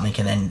do something,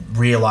 and then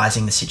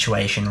realizing the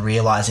situation,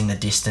 realizing the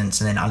distance,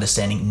 and then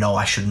understanding, no,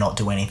 I should not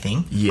do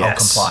anything? Yes. I'll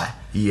comply.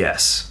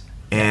 Yes.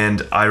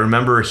 And I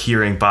remember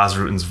hearing Bas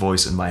Rutten's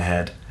voice in my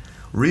head,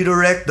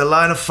 redirect the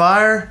line of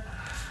fire.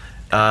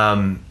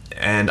 And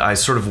I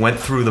sort of went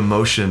through the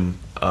motion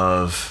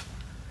of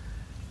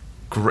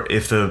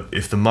if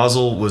the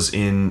muzzle was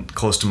in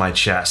close to my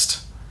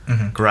chest,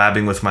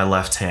 grabbing with my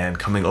left hand,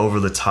 coming over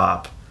the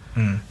top,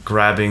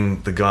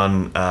 grabbing the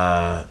gun,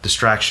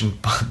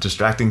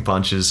 distracting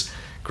punches,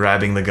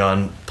 grabbing the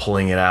gun,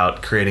 pulling it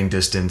out, creating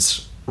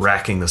distance,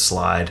 racking the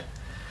slide.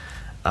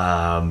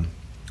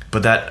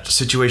 But that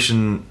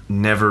situation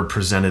never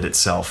presented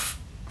itself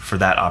for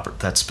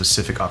that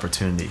specific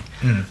opportunity.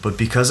 But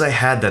because I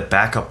had that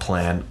backup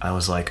plan, I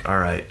was like, all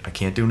right, I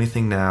can't do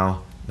anything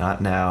now.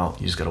 Not now.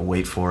 You just got to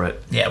wait for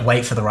it. Yeah,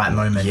 wait for the right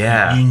moment.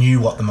 Yeah. You knew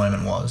what the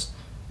moment was.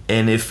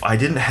 And if I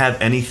didn't have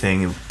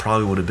anything, it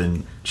probably would have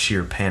been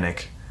sheer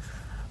panic.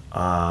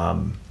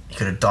 You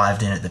could have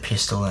dived in at the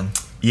pistol and...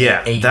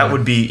 Yeah, that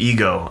would be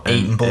ego.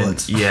 Eating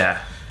bullets.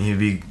 Yeah, you'd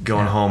be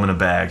going home in a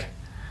bag.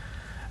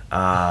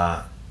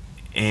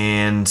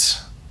 And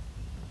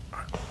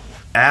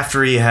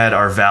after he had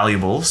our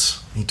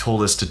valuables, he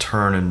told us to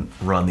turn and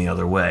run the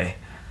other way.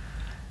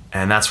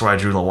 And that's where I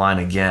drew the line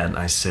again.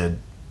 I said,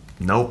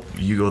 nope,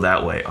 you go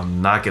that way.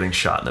 I'm not getting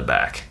shot in the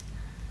back.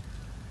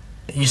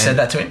 You said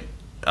that to him?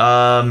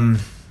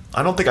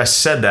 I don't think I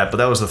said that, but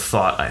that was the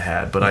thought I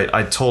had. But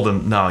I told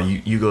him, no,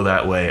 you go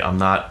that way. I'm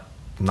not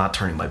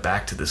turning my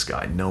back to this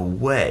guy. No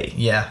way.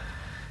 Yeah.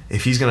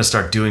 If he's going to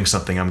start doing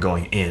something, I'm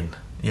going in.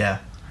 Yeah.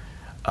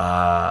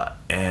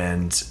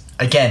 And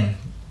again,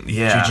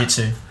 yeah,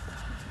 jiu-jitsu.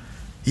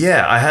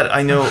 Yeah,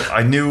 I knew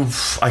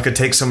I could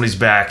take somebody's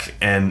back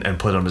and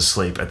put them to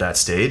sleep at that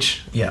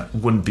stage. Yeah.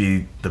 Wouldn't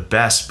be the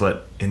best,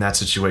 but in that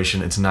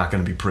situation, it's not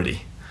going to be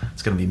pretty.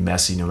 It's going to be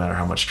messy no matter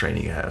how much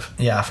training you have.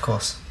 Yeah, of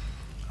course.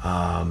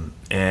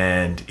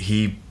 And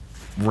he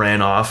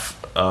ran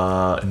off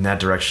in that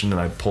direction, and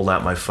I pulled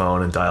out my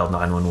phone and dialed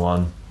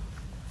 911.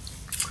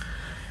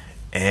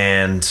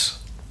 And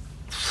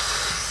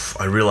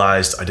I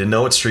realized I didn't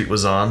know what street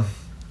was on.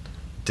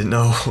 Didn't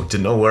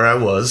know where I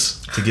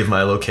was to give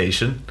my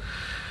location.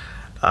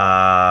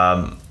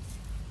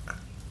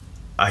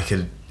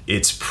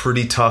 It's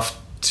pretty tough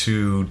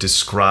to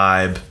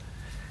describe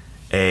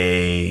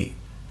any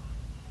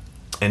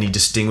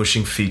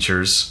distinguishing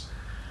features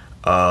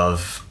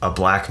of a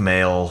black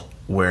male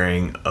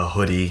wearing a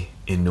hoodie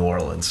in New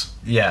Orleans.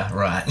 Yeah,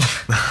 right.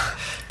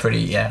 Pretty,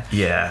 yeah.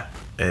 Yeah,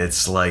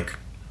 it's like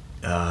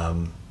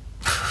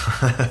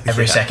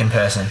every second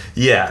person.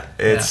 Yeah,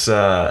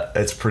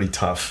 it's pretty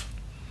tough.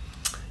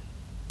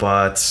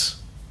 But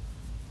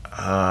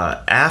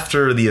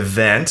after the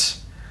event,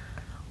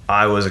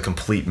 I was a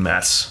complete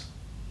mess.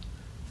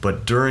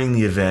 But during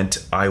the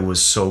event, I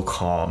was so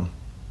calm.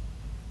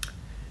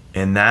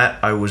 And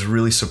that I was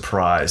really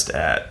surprised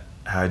at.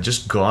 I had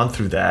just gone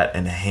through that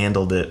and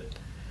handled it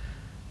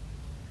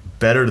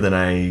better than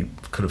I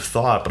could have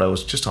thought, but I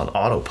was just on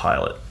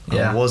autopilot.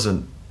 Yeah. I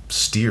wasn't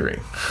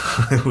steering.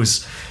 It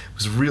was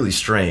really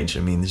strange.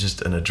 I mean, it's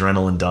just an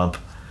adrenaline dump.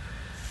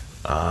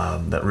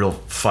 That real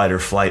fight or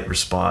flight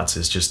response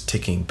is just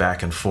ticking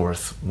back and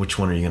forth. Which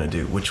one are you going to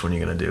do? Which one are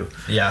you going to do?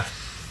 Yeah.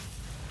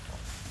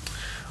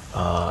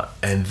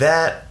 And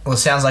that... Well, it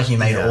sounds like you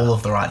made all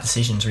of the right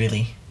decisions,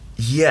 really.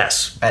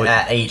 Yes.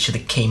 At each of the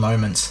key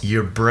moments.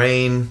 Your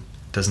brain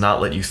does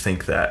not let you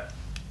think that.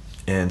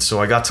 And so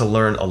I got to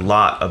learn a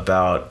lot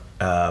about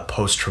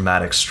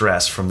post-traumatic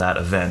stress from that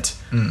event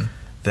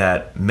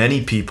that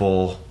many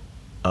people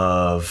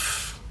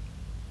of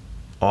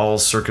all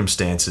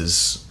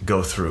circumstances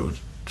go through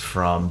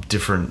from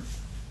different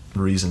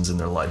reasons in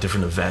their life,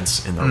 different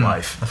events in their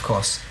life. Of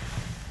course.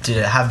 Did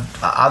it have,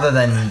 other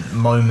than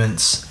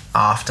moments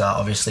after,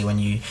 obviously, when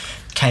you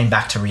came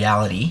back to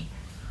reality,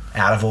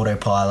 out of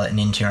autopilot and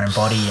into your own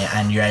body,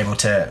 and you're able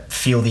to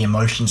feel the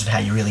emotions of how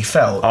you really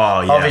felt?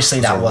 Oh, yeah. Obviously,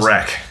 it was a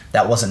wreck.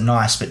 That wasn't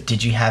nice, but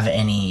did you have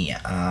any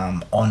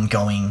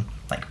ongoing,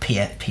 like,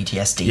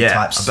 PTSD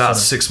types? About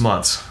 6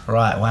 months.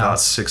 Right, wow. About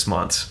 6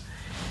 months.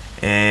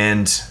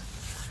 And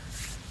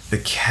the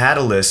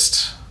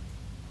catalyst,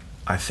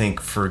 I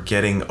think, for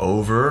getting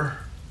over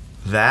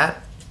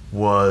that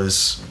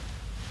was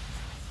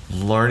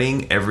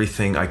learning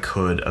everything I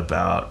could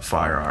about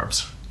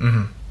firearms.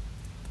 Mm-hmm.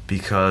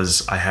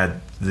 Because I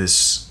had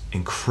this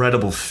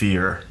incredible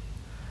fear,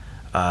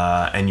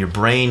 and your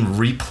brain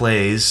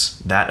replays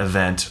that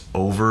event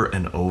over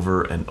and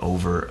over and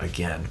over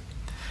again,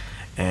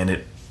 and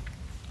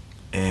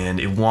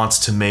it wants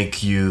to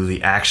make you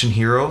the action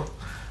hero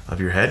of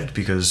your head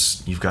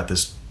because you've got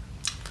this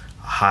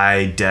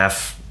high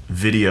def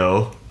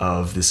video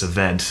of this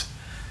event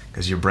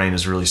because your brain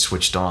is really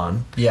switched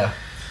on. Yeah.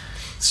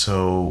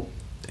 So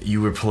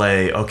you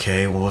replay,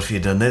 okay, well, if you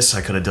had done this, I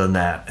could have done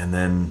that, and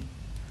then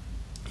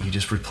you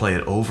just replay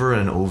it over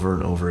and over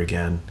and over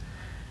again,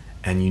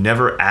 and you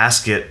never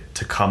ask it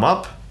to come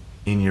up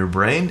in your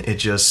brain. It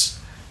just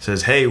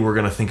says, hey, we're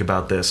going to think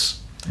about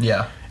this.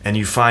 Yeah. And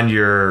you find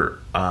your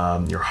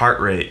heart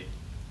rate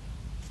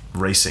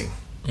racing.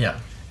 Yeah.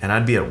 And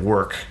I'd be at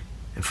work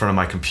in front of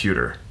my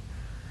computer,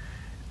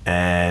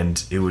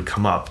 and it would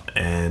come up,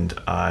 and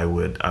I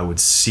would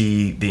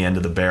see the end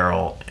of the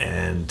barrel,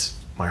 and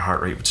my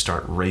heart rate would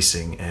start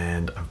racing,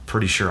 and I'm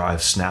pretty sure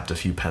I've snapped a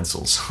few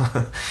pencils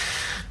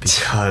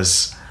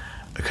because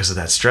of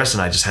that stress,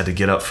 and I just had to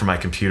get up from my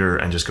computer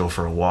and just go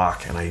for a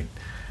walk, and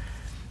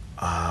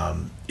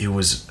it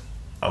was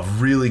a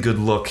really good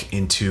look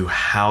into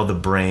how the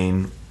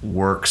brain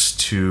works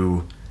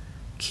to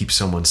keep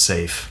someone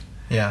safe.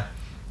 Yeah.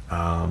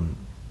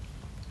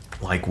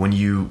 Like when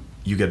you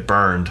get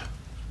burned,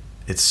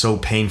 it's so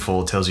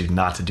painful, it tells you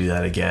not to do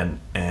that again.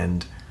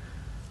 And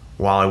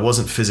while I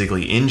wasn't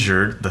physically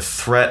injured, the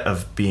threat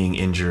of being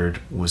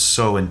injured was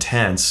so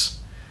intense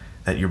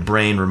that your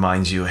brain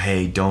reminds you,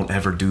 hey, don't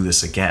ever do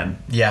this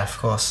again. Yeah, of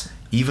course.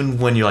 Even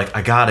when you're like,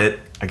 I got it,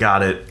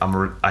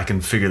 I can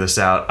figure this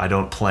out, I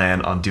don't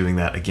plan on doing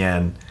that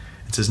again.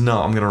 It says,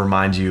 no, I'm going to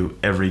remind you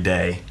every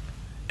day,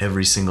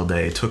 every single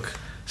day. It took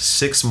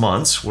 6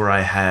 months until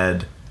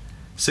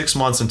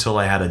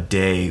I had a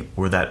day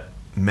where that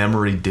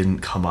memory didn't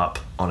come up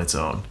on its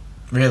own.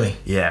 Really?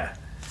 Yeah.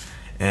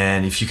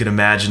 And if you can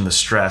imagine the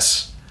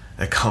stress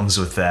that comes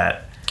with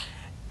that,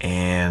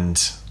 and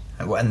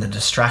the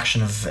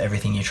distraction of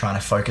everything you're trying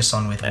to focus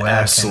on with work.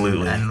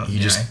 Absolutely. And you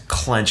just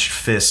clenched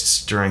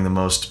fists during the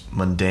most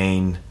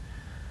mundane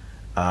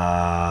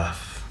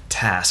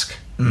task.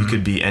 Mm-hmm. You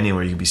could be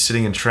anywhere. You could be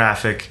sitting in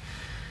traffic.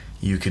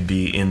 You could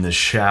be in the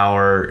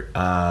shower.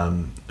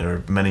 There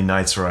are many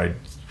nights where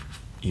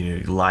you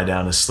lie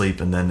down to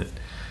sleep, and then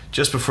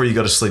just before you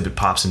go to sleep, it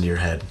pops into your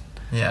head.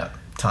 Yeah.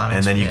 Time.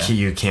 And then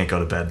you can't go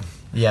to bed.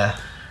 Yeah.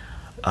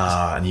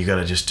 And you got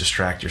to just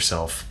distract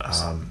yourself.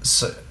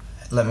 So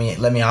let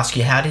me ask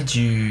you, how did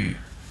you?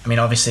 I mean,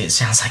 obviously, it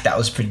sounds like that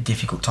was a pretty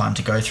difficult time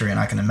to go through, and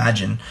I can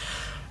imagine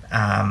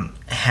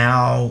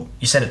how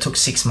you said it took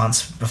 6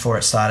 months before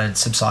it started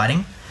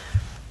subsiding.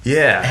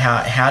 Yeah.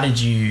 How did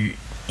you,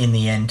 in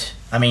the end?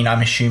 I mean,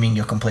 I'm assuming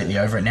you're completely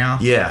over it now.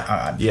 Yeah.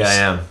 I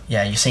am.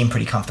 Yeah, you seem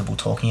pretty comfortable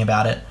talking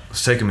about it.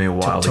 It's taken me a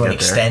while to get there. To an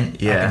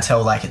extent. Yeah. I can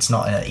tell like it's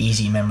not an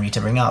easy memory to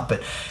bring up,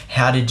 but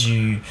how did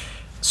you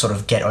sort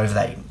of get over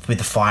that with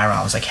the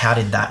firearms? Like, how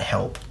did that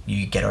help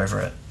you get over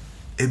it?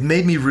 It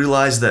made me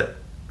realize that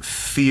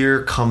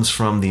fear comes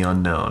from the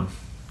unknown.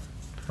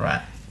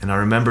 Right. And I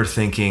remember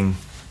thinking,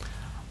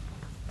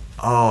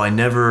 oh, I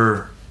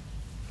never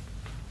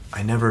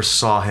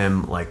saw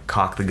him like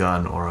cock the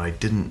gun, or I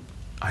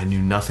knew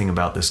nothing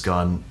about this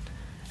gun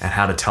and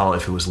how to tell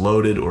if it was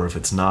loaded or if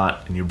it's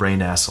not, and your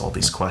brain asks all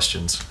these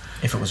questions.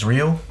 If it was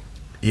real?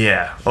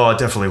 Yeah. Oh, it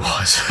definitely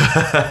was.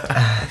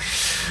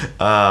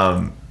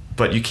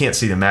 But you can't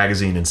see the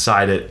magazine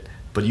inside it,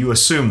 but you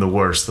assume the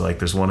worst, like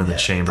there's one in the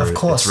chamber, of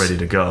course. It's ready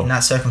to go. In that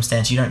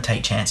circumstance, you don't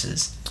take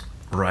chances.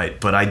 Right,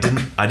 but I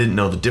didn't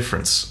know the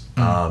difference.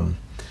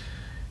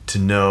 to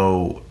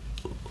know,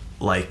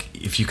 like,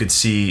 if you could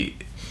see,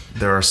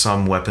 there are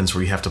some weapons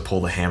where you have to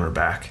pull the hammer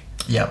back.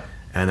 Yep.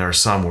 And there are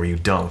some where you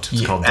don't.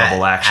 It's called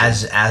double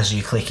action. As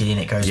you click it in,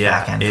 it goes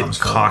back and comes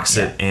forward. It cocks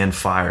it and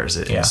fires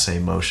it in the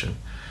same motion.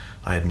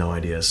 I had no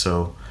idea.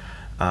 So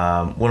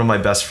one of my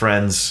best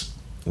friends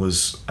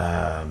was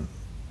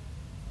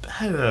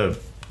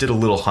did a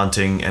little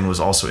hunting and was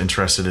also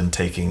interested in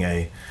taking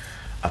a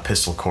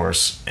pistol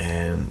course.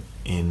 And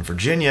in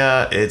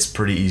Virginia, it's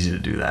pretty easy to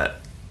do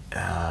that.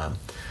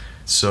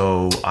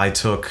 So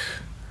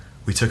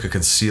we took a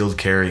concealed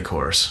carry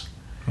course.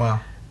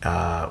 Wow.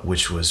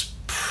 Which was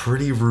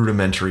pretty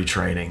rudimentary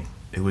training.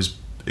 It was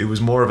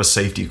more of a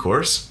safety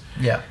course.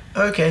 Yeah.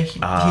 Okay.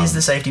 Here's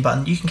the safety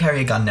button. You can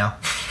carry a gun now.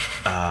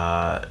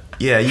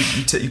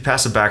 You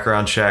pass a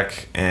background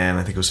check, and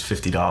I think it was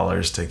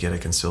 $50 to get a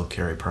concealed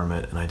carry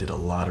permit. And I did a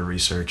lot of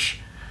research.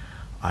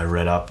 I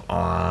read up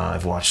on.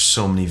 I've watched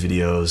so many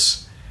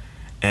videos,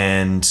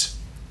 and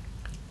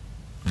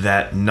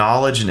that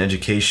knowledge and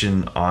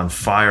education on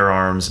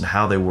firearms and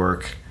how they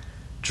work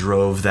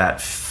drove that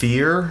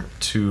fear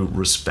to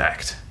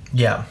respect.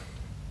 Yeah.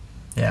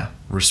 Yeah.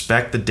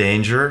 Respect the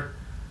danger,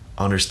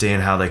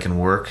 understand how they can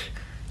work.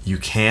 You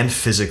can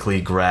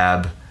physically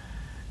grab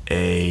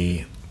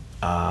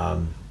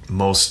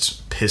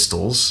most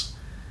pistols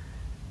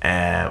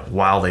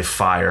while they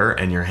fire,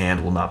 and your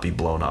hand will not be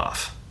blown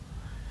off.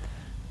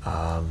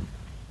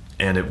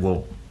 And it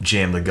will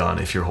jam the gun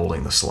if you're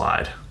holding the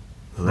slide.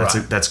 So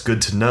that's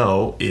good to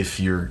know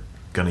if you're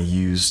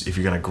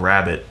gonna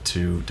grab it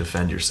to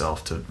defend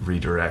yourself, to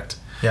redirect.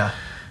 Yeah.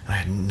 I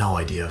had no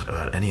idea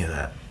about any of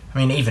that. I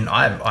mean, even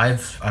I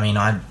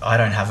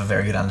don't have a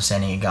very good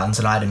understanding of guns,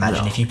 and I'd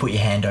imagine if you put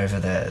your hand over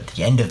the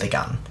end of the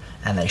gun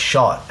and they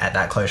shot at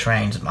that close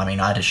range, I mean,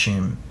 I'd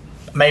assume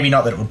maybe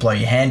not that it would blow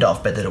your hand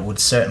off, but that it would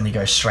certainly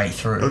go straight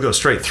through. It'll go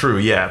straight through,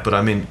 yeah. But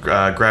I mean,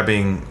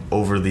 grabbing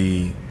over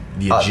the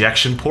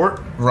ejection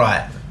port.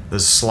 Right. The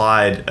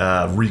slide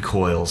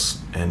recoils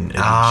and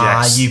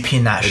ejects. You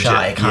pin that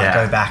shut. It can't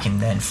go back and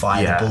then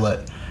fire the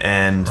bullet.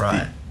 And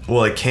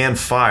it can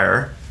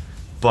fire,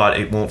 but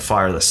it won't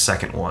fire the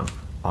second one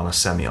on a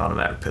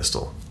semi-automatic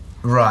pistol.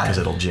 Right. Because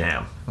it'll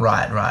jam.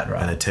 Right.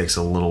 And it takes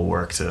a little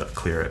work to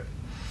clear it.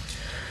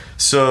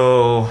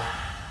 So,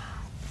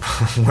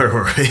 where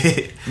were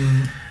we?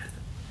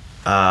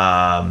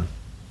 Mm-hmm.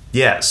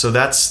 So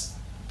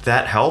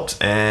that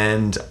helped,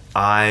 and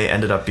I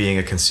ended up being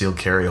a concealed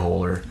carry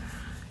holder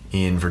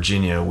in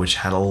Virginia, which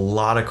had a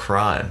lot of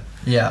crime.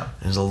 Yeah.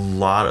 There's a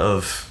lot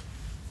of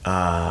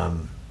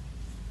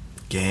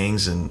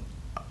gangs, and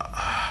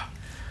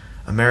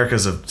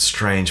America's a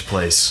strange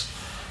place.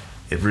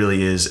 It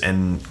really is.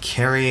 And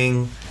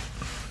carrying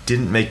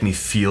didn't make me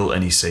feel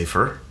any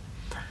safer.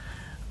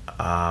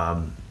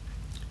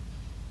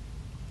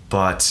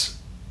 But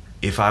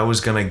if I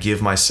was going to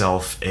give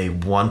myself a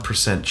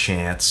 1%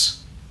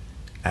 chance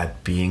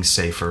at being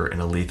safer in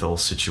a lethal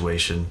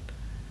situation,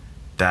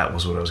 that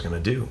was what I was going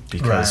to do,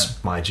 because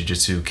my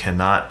jiu-jitsu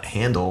cannot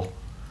handle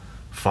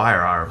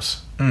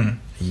firearms.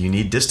 You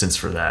need distance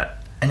for that.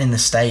 And in the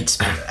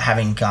States,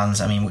 having guns,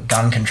 I mean,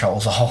 gun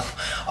control's a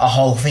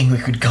whole thing we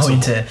could go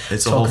into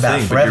talk about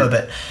forever.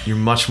 But you're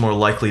much more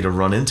likely to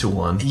run into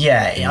one.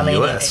 Yeah, I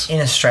mean, in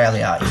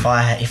Australia,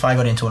 if I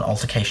got into an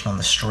altercation on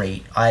the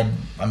street,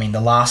 the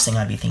last thing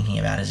I'd be thinking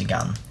about is a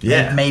gun.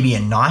 Yeah, maybe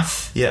a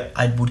knife. Yeah,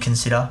 I would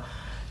consider,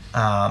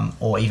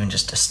 or even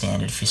just a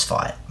standard fist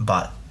fight.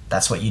 But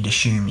that's what you'd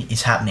assume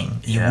is happening.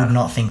 You would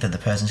not think that the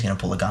person's going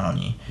to pull a gun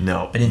on you.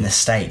 No. But in the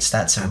States,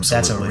 that's a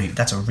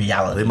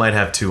reality. They might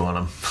have two on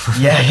them.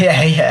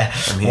 Yeah.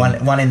 I mean,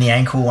 one in the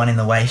ankle, one in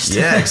the waist.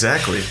 Yeah,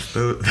 exactly.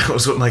 That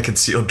was what my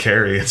concealed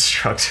carry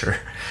instructor.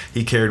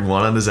 He carried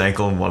one on his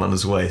ankle and one on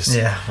his waist.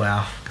 Yeah,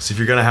 wow. Because if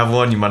you're going to have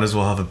one, you might as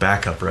well have a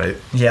backup, right?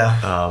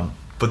 Yeah.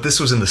 But this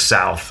was in the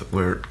South,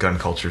 where gun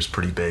culture is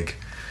pretty big.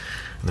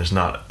 And there's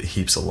not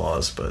heaps of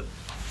laws, but...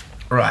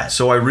 Right.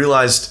 So I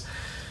realized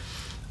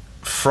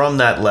from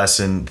that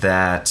lesson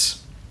that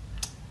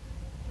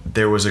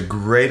there was a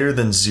greater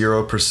than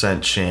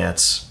 0%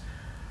 chance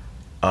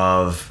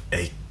of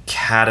a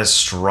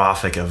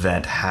catastrophic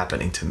event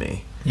happening to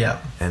me.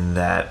 Yeah. And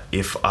that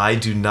if I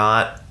do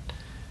not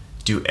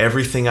do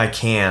everything I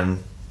can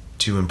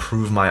to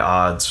improve my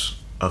odds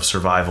of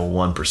survival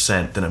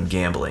 1%, then I'm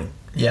gambling.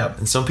 Yeah.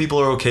 And some people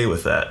are okay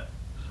with that.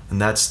 And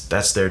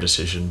that's their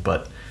decision.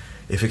 But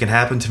if it can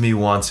happen to me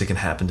once, it can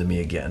happen to me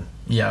again.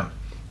 Yeah.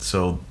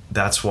 So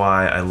that's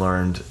why I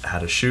learned how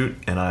to shoot,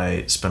 and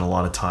I spent a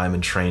lot of time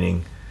in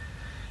training,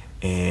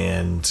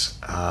 and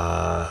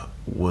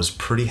was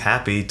pretty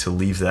happy to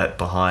leave that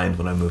behind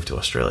when I moved to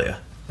Australia.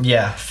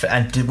 Yeah,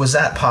 and was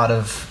that part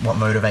of what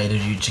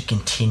motivated you to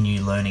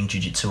continue learning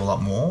jiu-jitsu a lot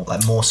more?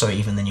 Like more so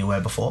even than you were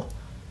before?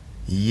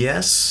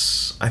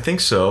 Yes, I think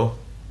so.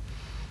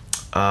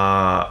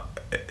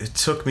 It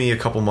took me a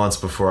couple months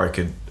before I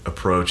could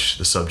approach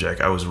the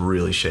subject. I was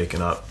really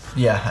shaken up.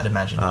 Yeah, I'd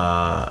imagine.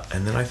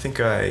 And then I think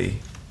I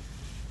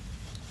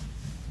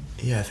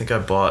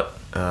bought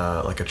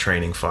like a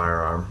training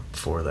firearm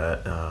for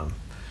that.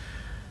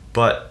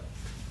 But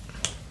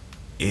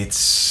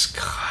it's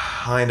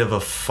kind of a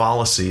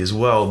fallacy as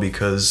well,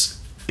 because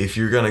if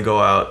you're going to go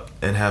out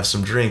and have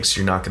some drinks,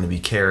 you're not going to be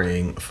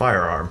carrying a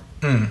firearm.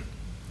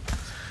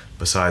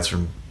 Besides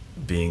from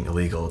being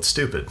illegal, it's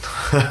stupid.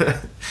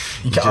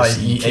 You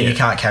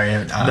can't carry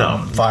a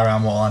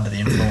firearm while under the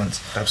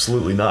influence.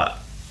 Absolutely not.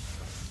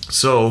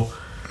 So,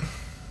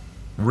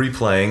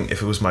 replaying,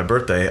 if it was my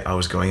birthday, I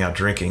was going out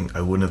drinking,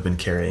 I wouldn't have been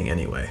carrying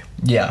anyway.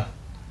 Yeah.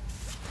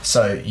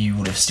 So you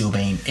would have still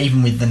been,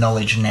 even with the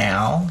knowledge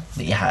now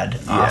that you had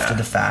after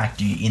the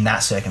fact, you, in that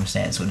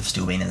circumstance, would have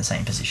still been in the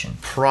same position.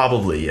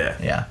 Probably, yeah.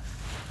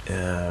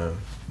 Yeah.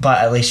 But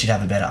at least you'd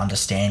have a better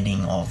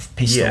understanding of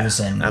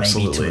pistols and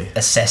absolutely. maybe to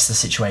assess the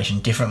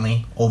situation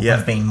differently, or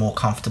have been more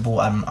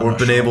comfortable. Or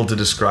been able to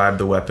describe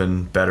the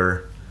weapon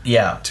better.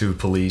 Yeah. To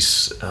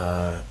police.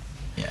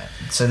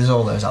 So there's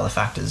all those other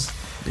factors.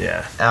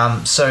 Yeah.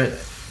 So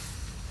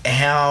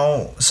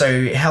how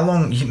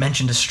long, you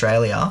mentioned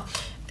Australia.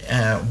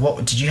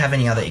 What did you have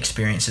any other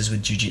experiences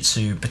with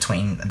jiu-jitsu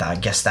between, I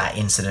guess, that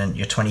incident,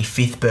 your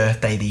 25th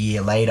birthday the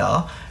year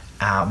later,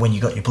 when you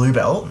got your blue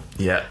belt?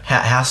 Yeah.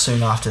 How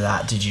soon after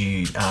that did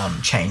you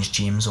change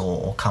gyms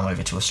or come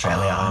over to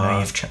Australia? I know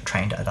you've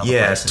trained at other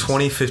places.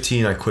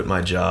 2015 I quit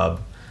my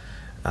job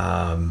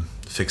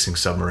fixing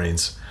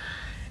submarines,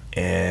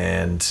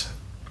 and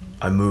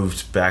I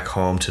moved back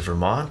home to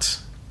Vermont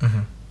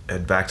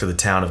and back to the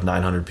town of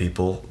 900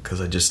 people, because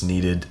I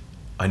needed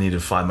to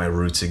find my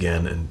roots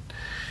again and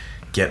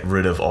get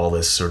rid of all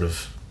this sort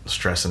of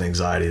stress and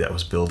anxiety that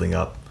was building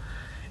up.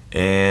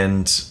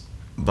 And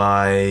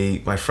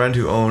my friend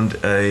who owned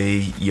a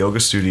yoga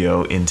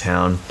studio in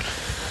town,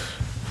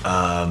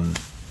 I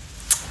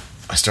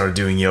started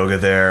doing yoga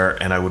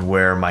there, and I would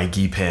wear my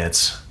gi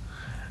pants,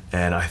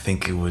 and I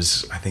think it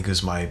was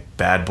my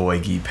bad boy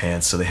gi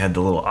pants, so they had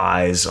the little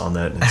eyes on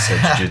that and it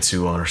said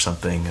jiu-jitsu on or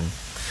something. And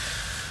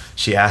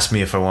she asked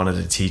me if I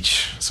wanted to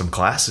teach some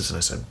classes, and I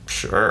said,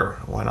 sure,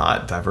 why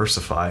not,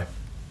 diversify.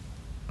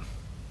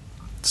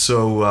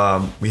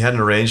 So we had an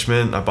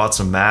arrangement. I bought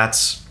some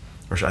mats,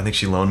 or I think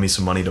she loaned me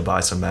some money to buy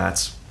some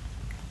mats.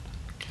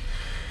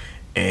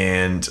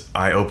 And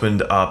I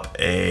opened up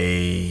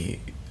a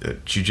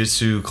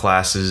jiu-jitsu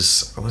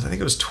classes, I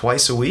think it was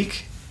twice a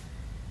week,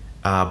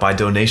 by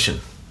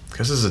donation.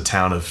 Because this is a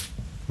town of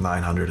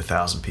 900,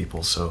 1,000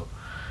 people, so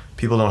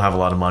people don't have a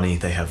lot of money.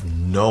 They have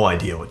no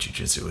idea what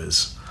jiu-jitsu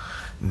is.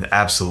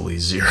 Absolutely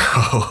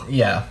zero.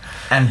 Yeah.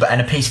 And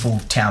a peaceful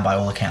town by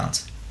all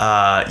accounts.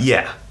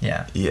 Yeah.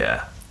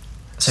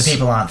 So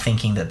people aren't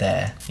thinking that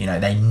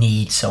they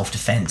need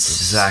self-defense.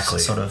 Exactly.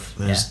 Sort of.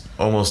 There's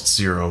almost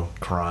zero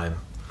crime.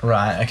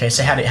 Right. Okay.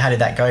 So how did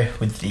that go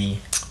with the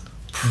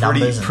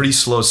numbers? Pretty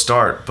slow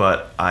start,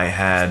 but I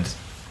had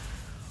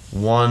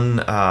one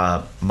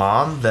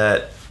mom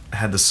that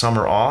had the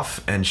summer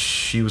off, and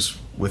she was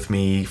with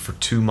me for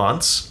 2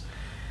 months.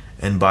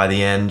 And by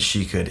the end,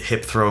 she could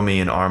hip throw me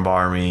and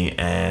armbar me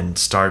and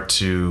start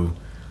to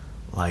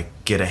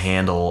get a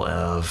handle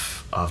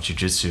of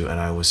jiu-jitsu,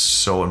 and I was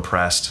so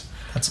impressed.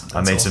 That's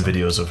I made awesome. Some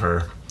videos of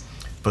her.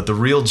 But the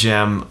real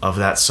gem of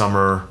that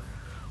summer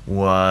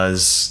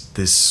was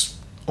this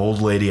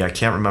old lady. I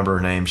can't remember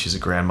her name. She's a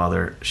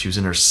grandmother. She was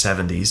in her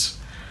 70s.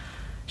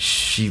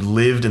 She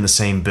lived in the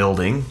same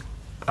building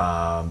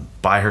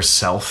by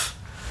herself,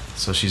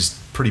 so she's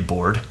pretty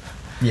bored.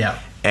 Yeah.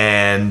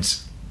 And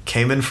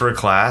came in for a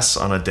class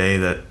on a day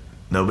that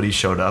nobody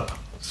showed up,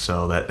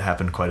 so that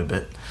happened quite a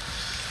bit.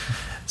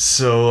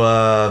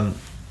 So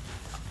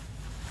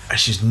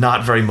she's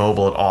not very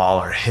mobile at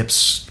all. Her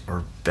hips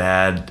are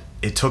bad.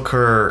 It took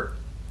her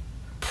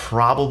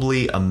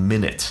probably a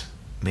minute,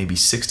 maybe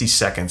 60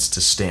 seconds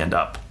to stand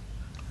up.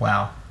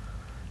 Wow.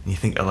 And you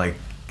think,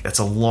 that's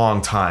a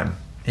long time.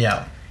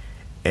 Yeah.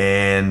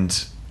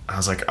 And I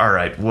was like, all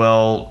right,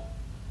 well,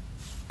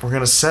 we're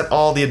going to set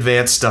all the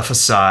advanced stuff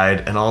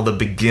aside and all the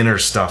beginner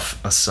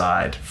stuff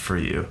aside for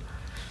you.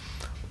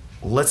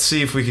 Let's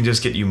see if we can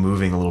just get you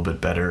moving a little bit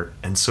better.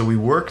 And so we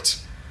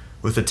worked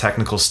with a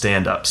technical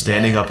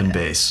standing up in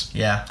base.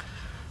 Yeah.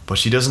 But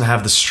she doesn't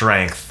have the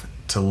strength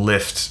to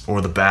lift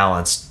or the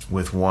balance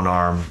with one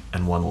arm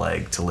and one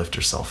leg to lift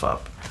herself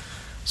up.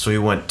 So we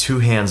went 2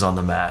 hands on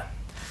the mat.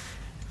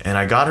 And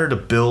I got her to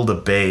build a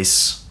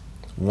base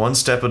one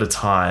step at a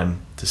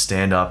time to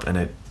stand up, and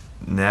it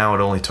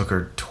only took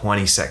her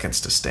 20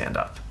 seconds to stand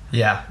up.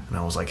 Yeah. And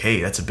I was like,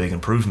 hey, that's a big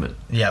improvement.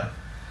 Yeah.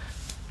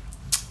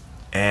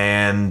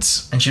 And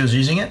she was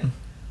using it?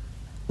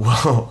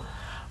 Well,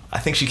 I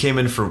think she came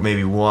in for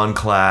maybe one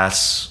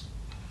class,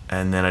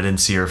 and then I didn't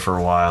see her for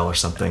a while or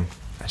something.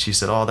 And she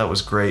said, oh, that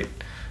was great.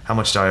 How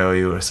much do I owe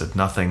you? I said,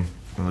 nothing.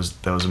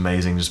 That was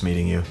amazing just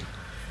meeting you.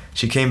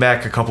 She came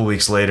back a couple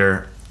weeks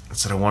later and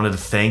said, I wanted to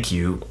thank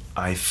you.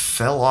 I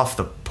fell off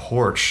the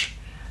porch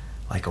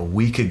a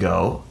week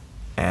ago,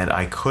 and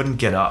I couldn't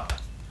get up.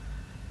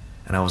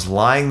 And I was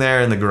lying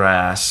there in the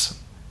grass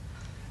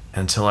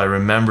until I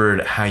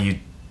remembered how you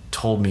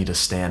told me to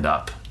stand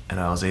up, and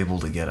I was able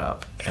to get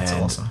up. That's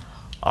awesome.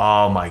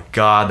 Oh my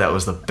God, that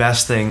was the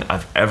best thing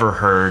I've ever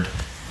heard.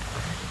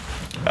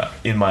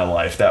 in my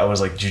life. That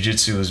was like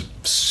jiu-jitsu is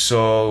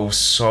so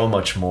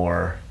much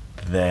more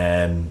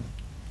than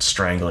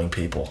strangling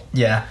people.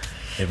 Yeah.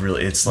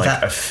 It's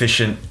like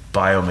efficient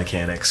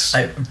biomechanics.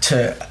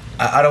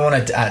 I don't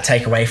want to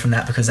take away from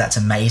that, because that's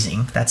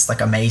amazing. That's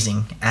like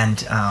amazing.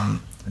 And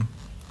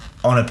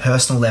on a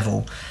personal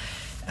level,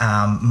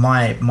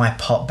 my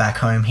pop back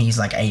home, he's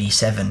like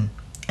 87,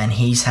 and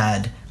he's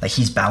had like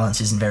his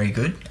balance isn't very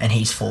good, and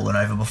he's fallen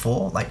over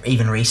before, like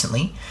even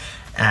recently,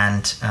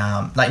 and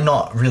like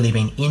not really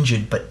been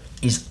injured, but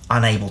is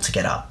unable to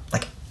get up,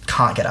 like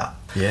can't get up.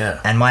 Yeah.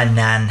 And my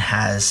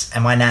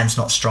nan's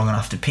not strong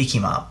enough to pick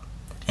him up,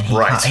 and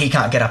he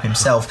can't get up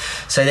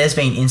himself. So there's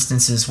been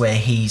instances where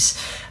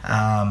he's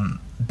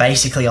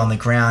basically on the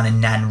ground, and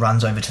Nan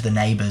runs over to the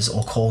neighbours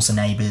or calls the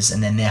neighbours,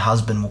 and then their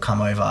husband will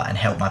come over and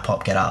help my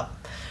pop get up.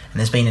 And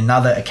there's been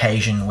another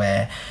occasion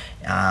where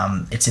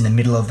it's in the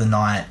middle of the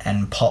night,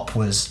 and Pop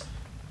was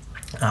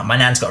my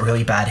nan's got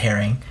really bad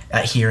hearing.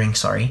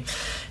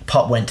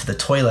 Pop went to the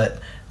toilet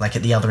like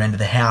at the other end of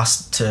the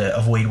house to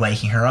avoid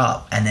waking her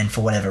up, and then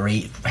for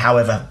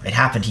however it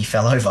happened, he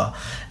fell over,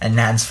 and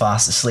Nan's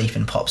fast asleep,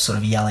 and Pop's sort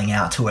of yelling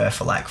out to her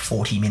for like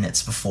 40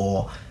 minutes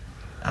before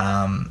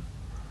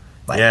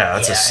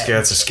that's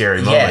a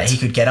scary moment. Yeah, he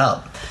could get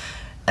up,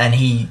 and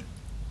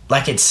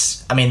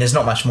there's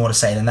not much more to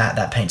say than that.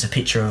 That paints a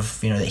picture of,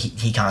 that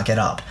he can't get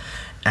up.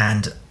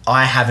 And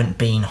I haven't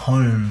been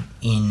home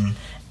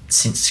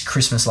since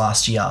Christmas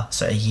last year,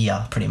 so a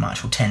year pretty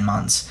much, or 10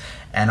 months.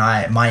 And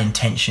my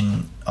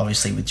intention,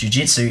 obviously, with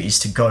jiu-jitsu is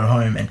to go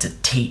home and to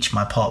teach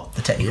my pop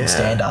the technical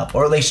stand-up,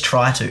 or at least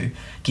try to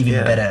give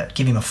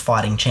him a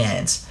fighting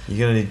chance.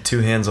 You're gonna need 2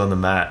 hands on the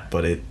mat,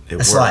 but it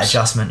works. A slight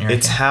adjustment.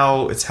 It's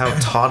how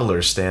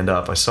toddlers stand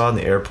up. I saw in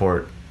the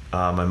airport,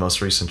 my most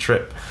recent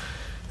trip.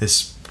 Are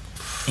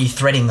you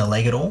threading the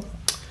leg at all?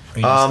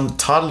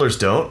 Toddlers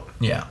don't.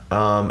 Yeah.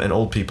 And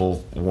old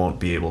people won't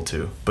be able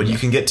to, but you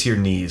can get to your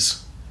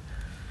knees.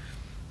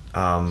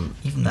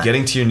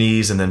 Getting to your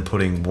knees and then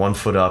putting one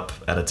foot up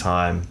at a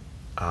time.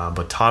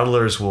 But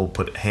toddlers will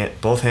put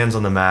both hands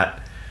on the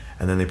mat,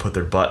 and then they put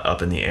their butt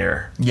up in the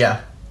air.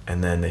 Yeah.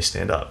 And then they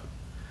stand up.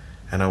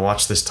 And I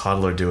watched this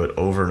toddler do it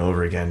over and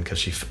over again because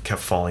she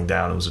kept falling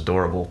down. It was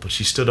adorable, but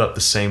she stood up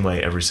the same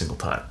way every single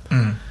time.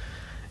 Mm.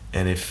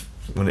 And if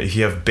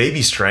you have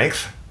baby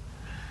strength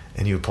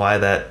and you apply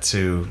that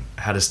to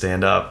how to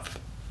stand up,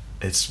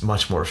 it's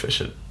much more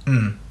efficient.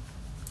 Mm.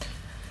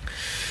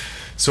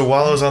 So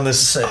while I was on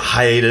this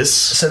hiatus...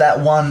 So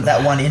that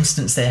one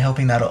instance there,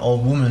 helping that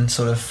old woman,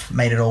 sort of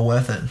made it all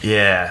worth it.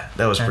 Yeah,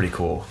 that was pretty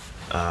cool.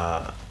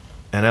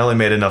 And I only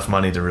made enough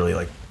money to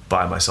really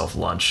buy myself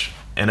lunch.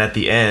 And at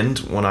the end,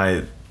 when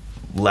I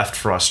left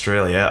for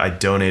Australia, I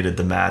donated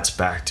the mats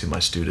back to my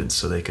students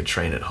so they could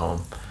train at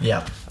home.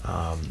 Yeah.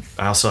 I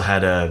also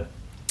had I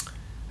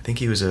think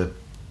he was a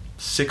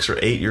 6 or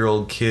 8 year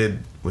old kid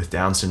with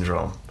Down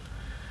syndrome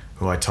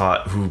who I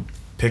taught, who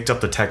picked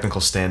up the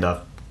technical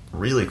stand-up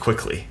really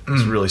quickly. I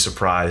was really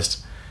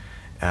surprised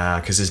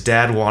because his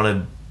dad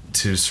wanted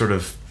to sort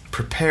of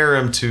prepare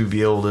him to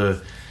be able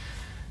to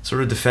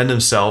sort of defend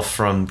himself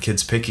from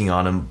kids picking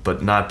on him,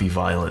 but not be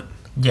violent.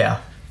 Yeah.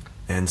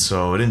 And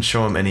so I didn't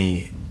show him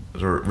any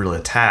real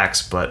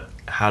attacks, but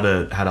how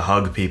to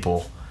hug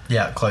people.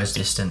 Yeah, close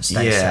distance,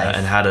 stay safe.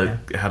 And how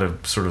to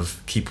sort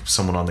of keep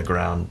someone on the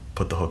ground,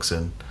 put the hooks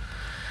in,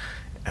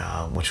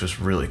 which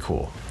was really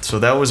cool. So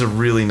that was a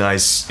really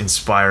nice,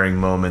 inspiring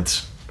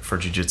moment for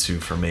jiu-jitsu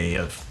for me,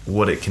 of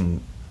what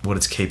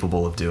it's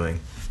capable of doing.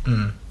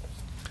 Mm.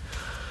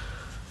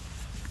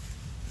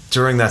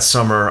 During that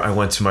summer, I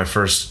went to my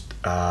first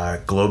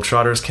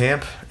Globetrotters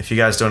camp. If you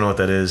guys don't know what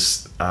that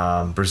is,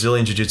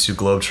 Brazilian Jiu-Jitsu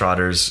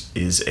Globetrotters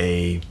is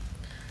a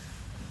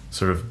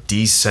sort of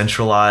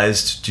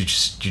decentralized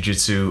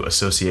jiu-jitsu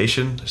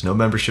association. There's no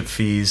membership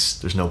fees.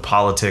 There's no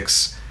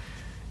politics.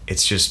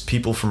 It's just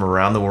people from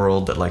around the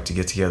world that like to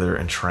get together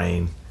and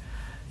train.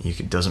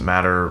 It doesn't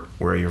matter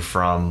where you're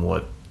from,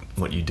 what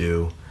you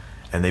do.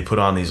 And they put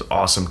on these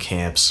awesome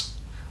camps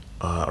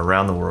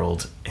around the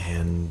world.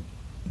 And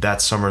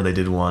that summer they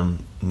did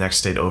one next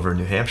state over in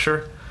New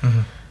Hampshire.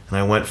 Mm-hmm. And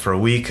I went for a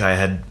week. I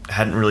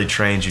hadn't really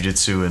trained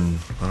jiu-jitsu in,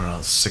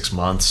 6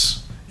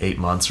 months, 8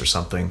 months or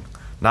something.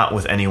 Not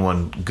with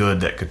anyone good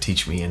that could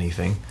teach me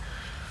anything.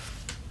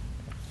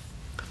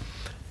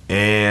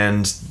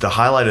 And the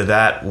highlight of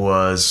that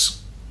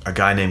was a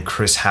guy named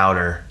Chris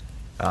Howder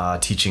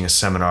teaching a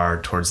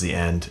seminar towards the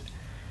end.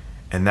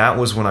 And that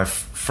was when I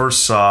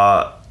first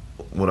saw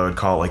what I would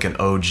call like an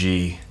OG,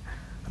 an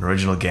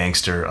original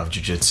gangster of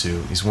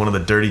jiu-jitsu. He's one of the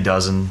Dirty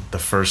Dozen, the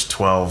first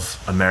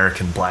 12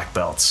 American black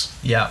belts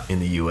in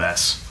the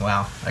U.S.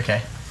 Wow,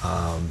 okay.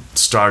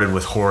 Started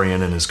with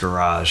Horian in his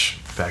garage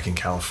back in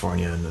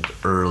California in the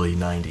early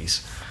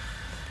 90s.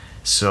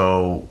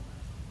 So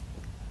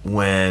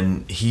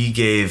when he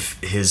gave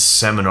his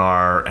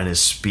seminar and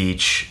his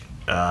speech,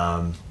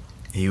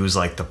 he was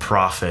like the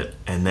prophet,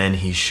 and then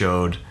he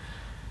showed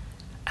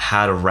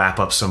how to wrap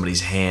up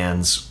somebody's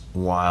hands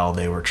while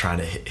they were trying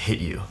to hit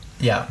you.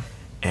 Yeah.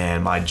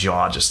 And my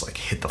jaw just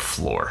hit the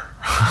floor.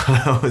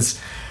 I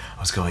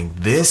was going,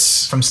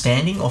 this... From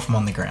standing or from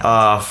on the ground?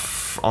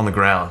 On the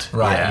ground.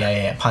 Right,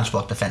 yeah. Punch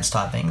block defense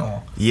type thing,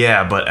 or?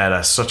 Yeah, but at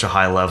such a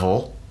high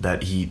level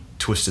that he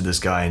twisted this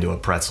guy into a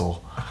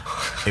pretzel.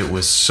 It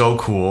was so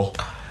cool.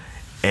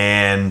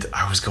 And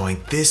I was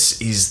going,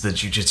 this is the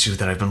jiu-jitsu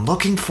that I've been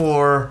looking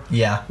for.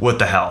 Yeah. What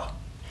the hell?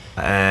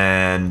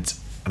 And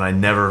I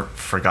never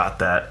forgot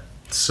that.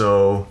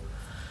 So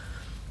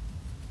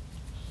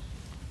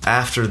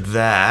after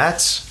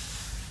that,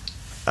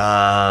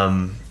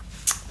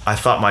 I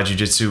thought my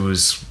jiu-jitsu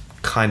was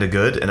kind of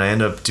good, and I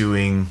ended up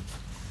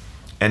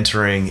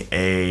entering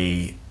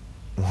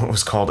what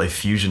was called a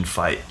fusion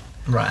fight.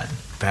 Right.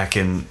 Back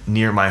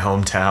near my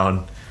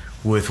hometown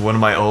with one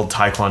of my old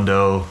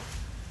Taekwondo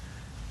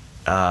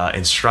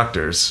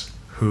instructors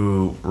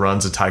who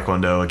runs a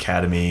Taekwondo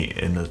academy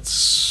in a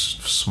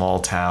small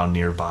town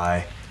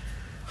nearby.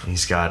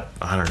 He's got,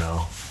 I don't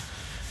know,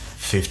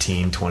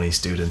 15, 20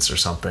 students or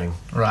something.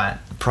 Right.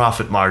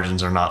 Profit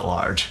margins are not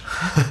large.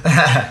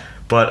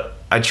 But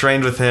I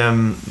trained with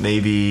him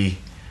maybe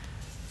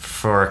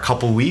for a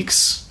couple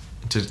weeks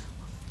to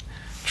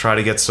try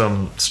to get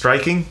some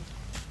striking.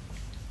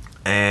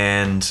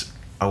 And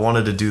I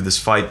wanted to do this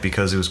fight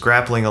because it was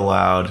grappling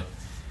allowed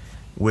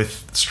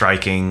with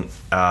striking,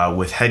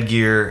 with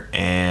headgear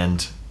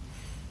and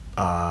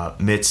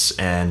mitts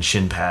and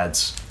shin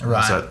pads.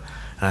 Right.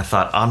 And I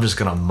thought, I'm just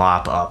going to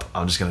mop up.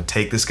 I'm just going to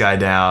take this guy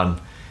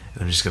down,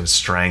 and I'm just going to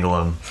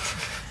strangle him.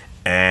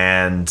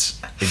 And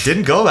it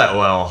didn't go that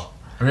well.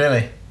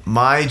 Really?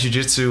 My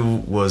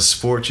jiu-jitsu was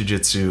sport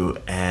jiu-jitsu,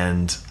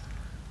 and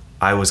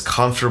I was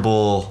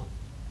comfortable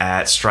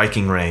at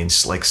striking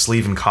range, like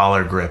sleeve and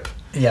collar grip.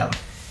 Yeah.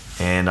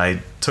 And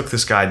I took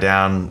this guy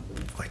down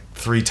like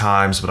 3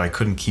 times, but I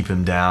couldn't keep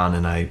him down,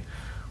 and I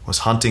was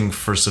hunting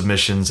for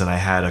submissions, and I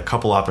had a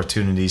couple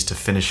opportunities to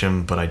finish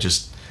him, but I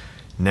just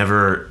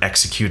never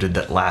executed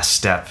that last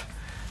step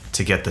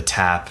to get the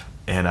tap,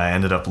 and I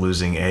ended up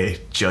losing a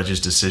judge's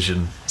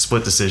decision,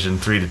 split decision,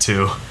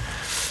 3-2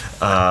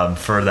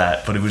 for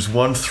that. But it was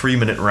 1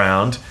 3-minute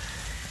round,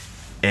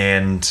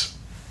 and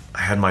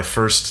I had my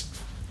first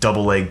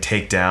double leg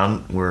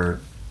takedown where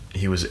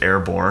he was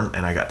airborne,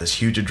 and I got this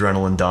huge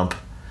adrenaline dump,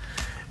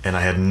 and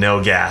I had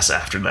no gas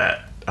after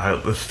that.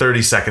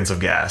 30 seconds of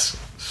gas.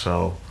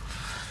 So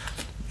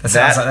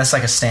that's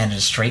like a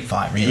standard street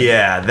fight, really.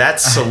 Yeah, that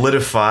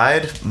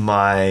solidified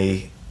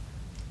my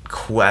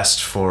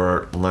quest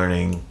for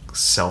learning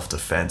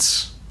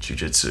self-defense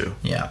jiu-jitsu.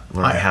 Yeah.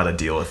 Learning how to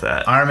deal with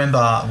that. I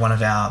remember one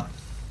of our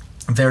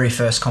very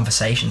first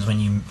conversations when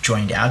you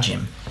joined our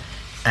gym,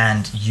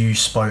 and you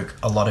spoke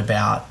a lot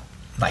about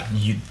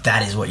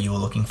that is what you were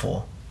looking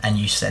for. And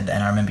you said,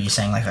 and I remember you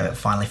saying, like, I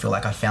finally feel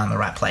like I found the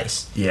right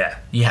place. Yeah.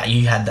 You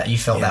had that. You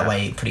felt that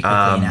way pretty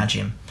quickly in our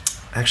gym.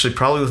 Actually,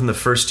 probably within the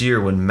first year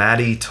when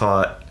Maddie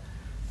taught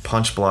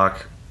punch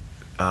block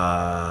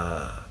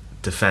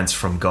defense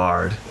from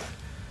guard.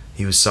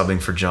 He was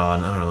subbing for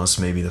John. I don't know, this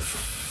may be the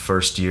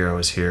first year I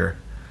was here.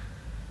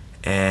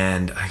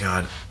 And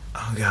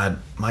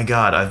my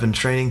God, I've been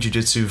training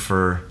jiu-jitsu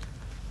for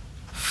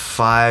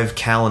 5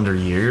 calendar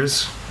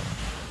years.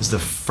 This is the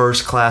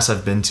first class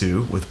I've been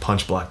to with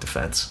punch block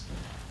defense.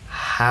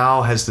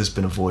 How has this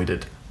been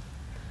avoided?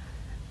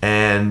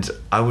 And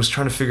I was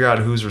trying to figure out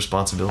whose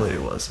responsibility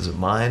it was. Is it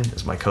mine?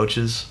 Is it my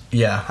coach's?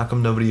 Yeah. How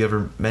come nobody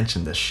ever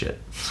mentioned this shit?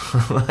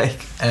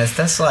 And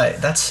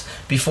that's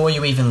before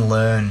you even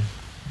learn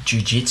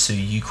jiu-jitsu,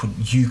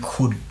 you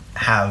could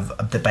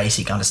have the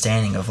basic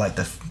understanding of like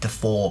the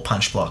 4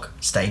 punch block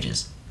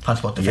stages,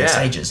 punch block defense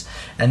stages,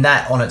 and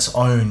that on its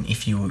own,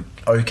 if you were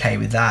okay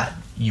with that,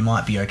 you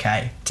might be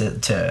okay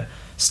to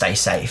stay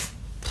safe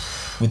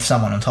with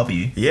someone on top of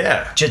you.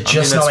 Yeah.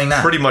 Just knowing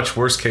that. Pretty much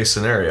worst case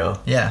scenario.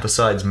 Yeah.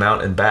 Besides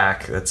mount and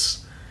back,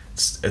 it's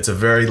a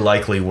very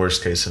likely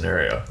worst case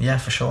scenario. Yeah,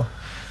 for sure.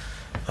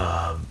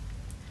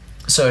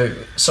 So,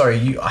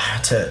 sorry, I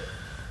had to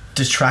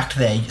detract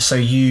there. So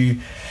you,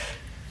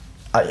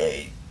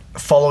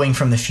 following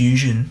from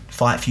the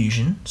Fight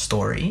Fusion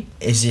story,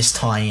 is this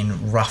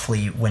tie-in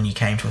roughly when you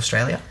came to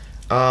Australia?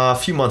 A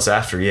few months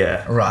after,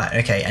 yeah.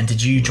 Right, okay. And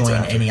did you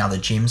join any other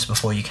gyms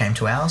before you came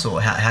to ours, or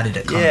how did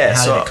it come? Yeah,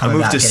 so I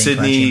moved to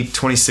Sydney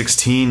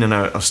 2016, and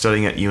I was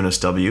studying at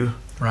UNSW.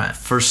 Right.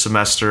 First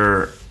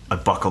semester, I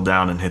buckled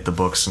down and hit the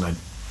books, and I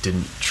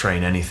didn't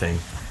train anything.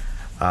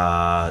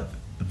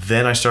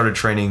 Then I started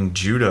training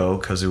judo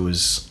because it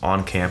was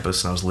on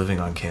campus, and I was living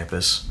on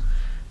campus.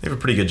 They have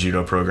a pretty good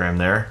judo program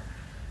there.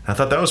 And I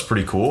thought that was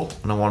pretty cool,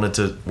 and I wanted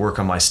to work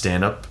on my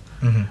stand-up.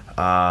 Mm-hmm.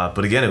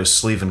 But again, it was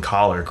sleeve and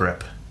collar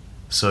grip.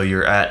 So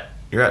you're at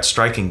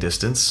striking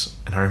distance,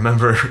 and I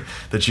remember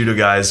the judo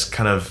guys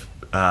kind of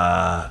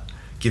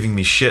giving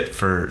me shit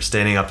for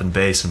standing up in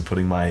base and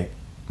putting my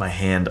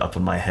hand up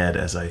on my head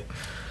as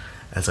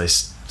I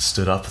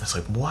stood up. And it's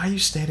like, why are you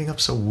standing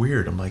up so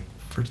weird? I'm like,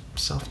 for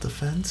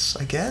self-defense,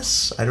 I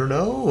guess. I don't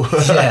know.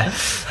 Yeah.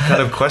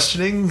 Kind of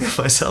questioning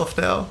myself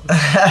now.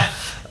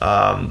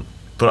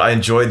 But I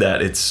enjoyed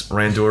that. It's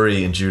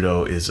randori in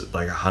judo is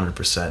like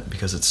 100%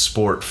 because it's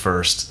sport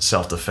first,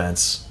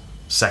 self-defense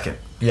second.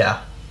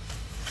 Yeah.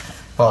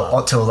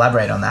 Well, to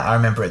elaborate on that, I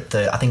remember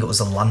I think it was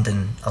the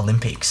London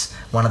Olympics,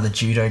 one of the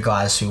judo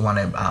guys who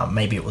won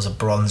maybe it was a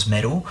bronze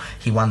medal.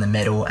 He won the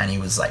medal and he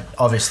was like,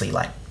 obviously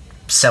like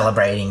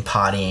celebrating,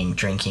 partying,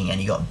 drinking, and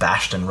he got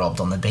bashed and robbed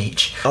on the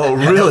beach. Oh,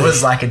 And really? it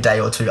was like a day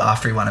or two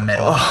after he won a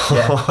medal.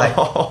 Yeah,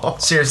 like,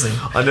 seriously.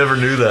 I never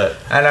knew that.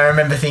 And I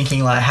remember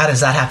thinking, like, how does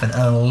that happen?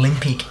 An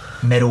Olympic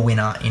medal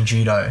winner in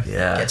judo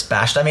gets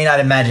bashed. I mean, I'd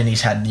imagine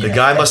he's had the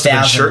guy must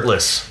have been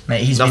shirtless.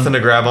 Mate, nothing to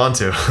grab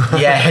onto.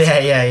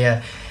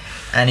 Yeah.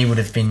 And he would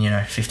have been,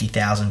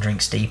 50,000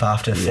 drinks deep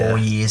after 4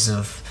 years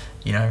of,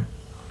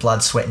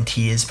 blood, sweat and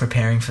tears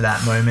preparing for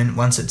that moment.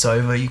 Once it's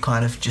over, you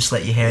kind of just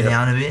let your hair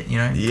down a bit,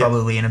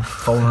 probably in a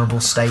vulnerable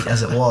state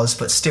as it was,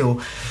 but still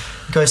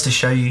it goes to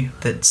show you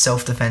that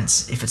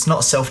self-defense, if it's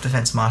not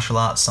self-defense martial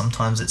arts,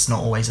 sometimes it's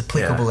not always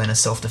applicable in a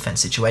self-defense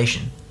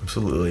situation.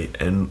 Absolutely.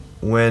 And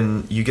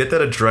when you get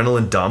that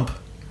adrenaline dump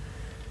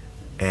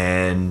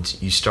and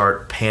you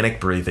start panic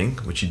breathing,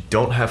 which you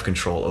don't have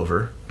control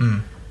over,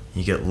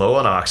 you get low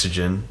on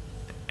oxygen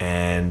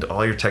and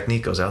all your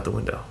technique goes out the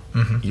window.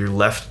 Mm-hmm. You're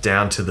left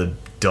down to the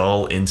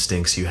dull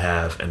instincts you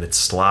have, and it's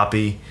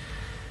sloppy,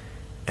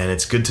 and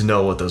it's good to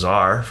know what those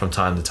are from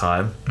time to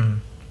time.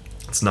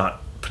 It's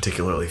not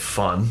particularly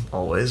fun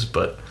always,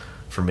 but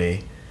for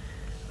me,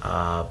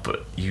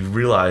 but you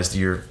realized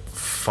your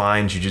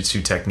fine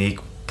jiu-jitsu technique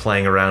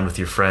playing around with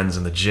your friends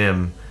in the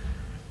gym,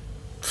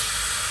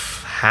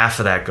 half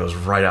of that goes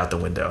right out the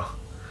window.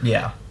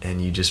 Yeah. And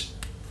you just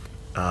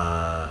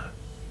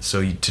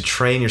to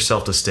train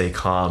yourself to stay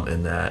calm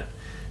in that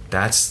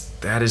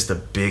is the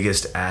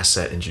biggest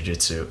asset in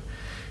jiu-jitsu,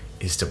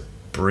 is to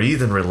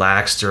breathe and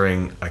relax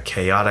during a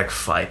chaotic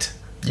fight.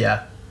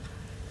 Yeah.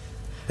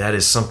 That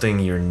is something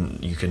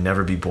you can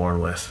never be born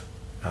with.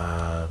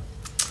 Or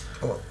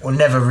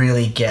never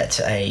really get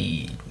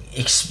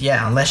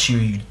unless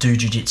you do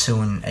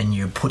jiu-jitsu and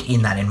you're put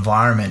in that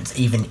environment,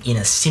 even in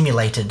a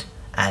simulated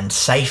and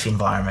safe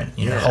environment,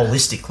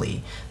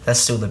 holistically, that's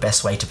still the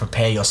best way to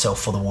prepare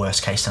yourself for the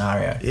worst case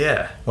scenario.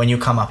 Yeah. When you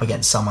come up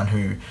against someone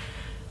who,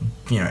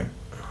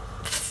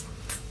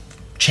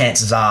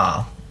 chances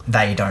are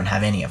they don't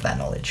have any of that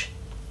knowledge.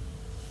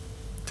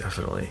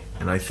 Definitely.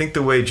 And I think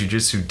the way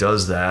jiu-jitsu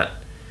does that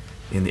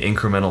in the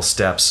incremental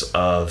steps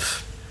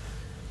of,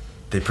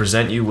 they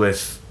present you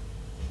with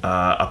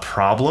a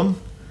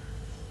problem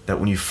that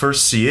when you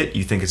first see it,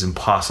 you think it's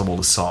impossible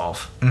to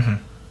solve. Mm-hmm.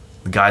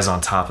 The guy's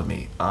on top of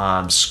me.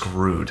 I'm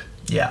screwed.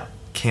 Yeah.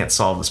 Can't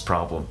solve this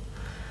problem.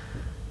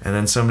 And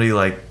then somebody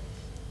like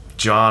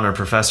John or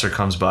Professor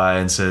comes by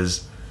and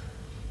says,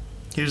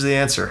 here's the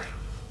answer.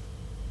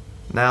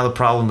 Now the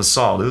problem is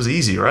solved. It was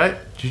easy, right?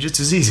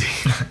 Jiu-jitsu's easy.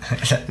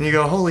 And you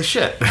go, holy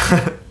shit.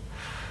 That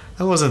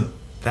wasn't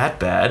that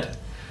bad.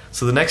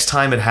 So the next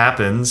time it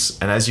happens,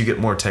 and as you get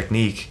more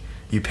technique,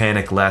 you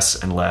panic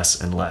less and less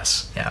and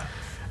less. Yeah.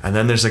 And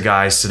then there's a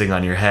guy sitting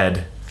on your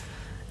head,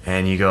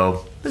 and you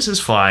go, this is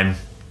fine.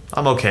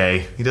 I'm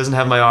okay. He doesn't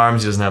have my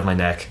arms. He doesn't have my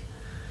neck.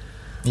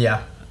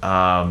 Yeah.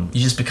 You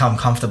just become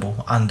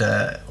comfortable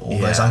under all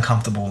those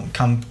uncomfortable.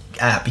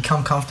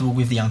 Become comfortable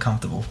with the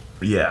uncomfortable.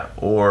 Yeah.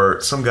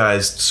 Or some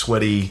guy's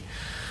sweaty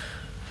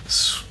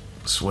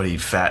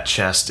fat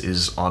chest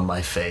is on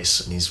my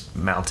face, and he's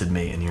mounted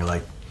me, and you're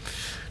like,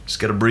 just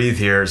gotta breathe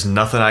here. There's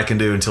nothing I can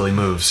do until he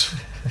moves.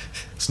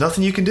 There's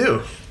nothing you can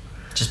do.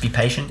 Just be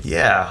patient.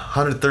 Yeah,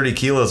 130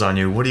 kilos on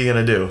you. What are you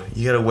gonna do?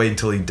 You gotta wait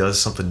until he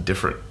does something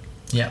different.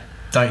 Yeah.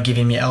 Don't give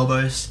him your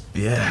elbows.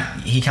 Yeah.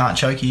 He can't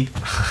choke you.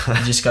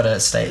 You just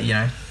gotta stay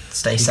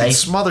safe. He can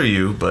smother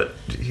you, but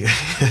you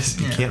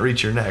can't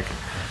reach your neck.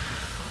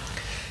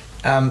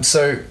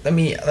 So let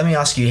me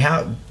ask you,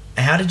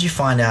 how did you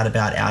find out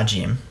about our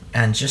gym?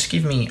 And just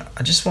give me,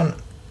 I just want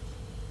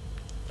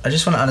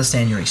to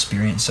understand your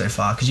experience so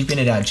far, because you've been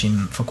at our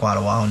gym for quite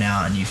a while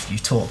now, and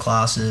you've taught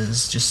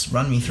classes. Just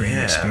run me through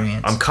your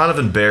experience. I'm kind of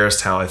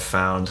embarrassed how I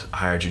found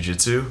Higher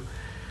Jiu-Jitsu,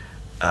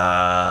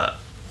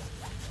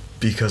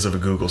 because of a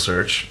Google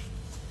search.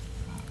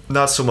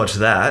 Not so much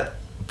that,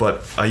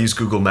 but I use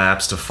Google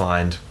Maps to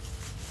find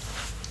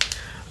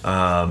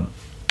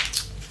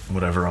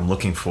whatever I'm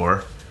looking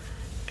for.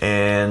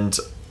 And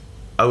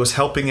I was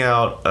helping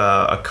out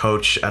a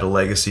coach at a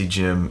legacy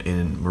gym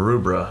in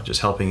Maroubra, just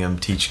helping him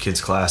teach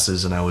kids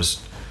classes, and I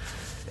was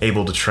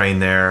able to train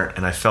there,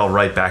 and I fell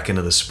right back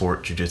into the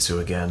sport jiu-jitsu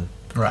again.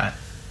 Right.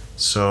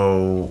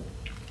 So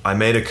I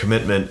made a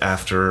commitment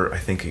after, I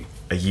think,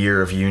 a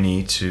year of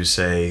uni to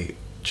say,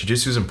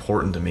 jiu-jitsu is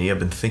important to me. I've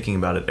been thinking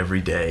about it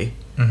every day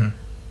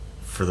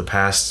for the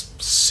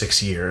past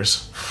 6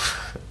 years.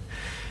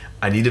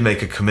 I need to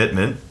make a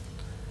commitment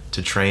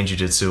to train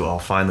jiu-jitsu. I'll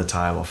find the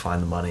time, I'll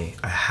find the money.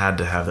 I had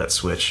to have that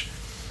switch.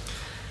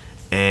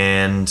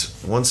 And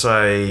once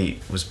I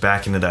was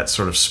back into that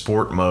sort of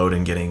sport mode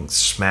and getting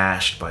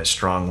smashed by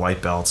strong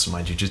white belts,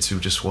 my jiu-jitsu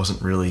just wasn't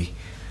really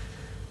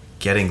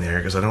getting there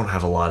because I don't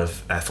have a lot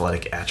of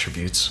athletic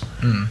attributes.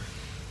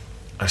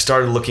 I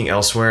started looking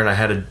elsewhere, and I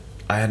had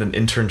an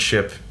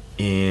internship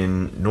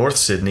in North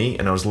Sydney,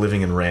 and I was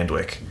living in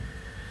Randwick.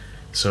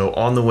 So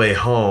on the way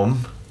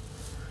home,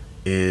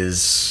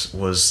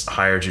 was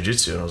higher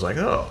jiu-jitsu, and I was like,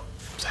 oh,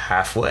 it's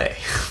halfway.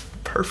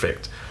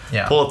 Perfect.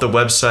 Yeah. Pull up the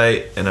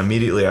website, and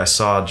immediately I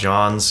saw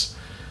John's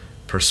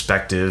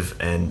perspective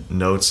and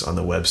notes on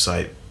the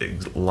website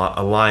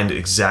aligned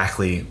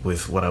exactly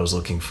with what I was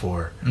looking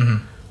for.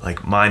 Mm-hmm.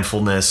 Like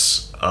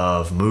mindfulness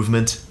of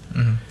movement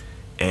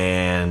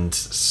and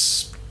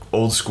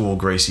old school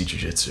Gracie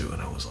Jiu-Jitsu.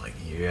 And I was like,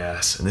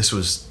 yes. And this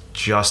was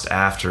just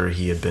after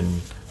he had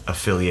been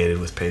affiliated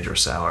with Pedro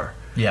Sauer.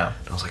 Yeah.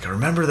 And I was like, I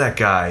remember that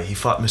guy. He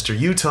fought Mr.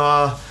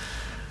 Utah.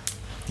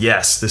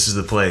 Yes, this is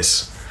the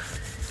place.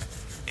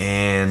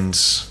 And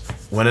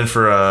went in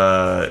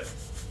for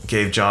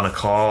gave John a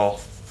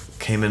call.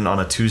 Came in on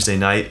a Tuesday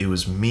night. It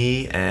was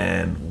me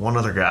and one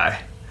other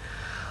guy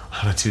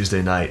on a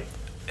Tuesday night.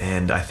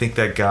 And I think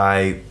that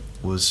guy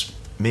was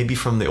maybe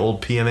from the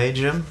old PMA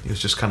gym. He was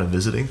just kind of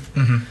visiting.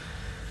 Mm-hmm.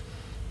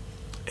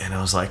 And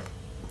I was like,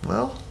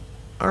 well,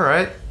 all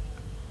right.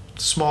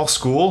 Small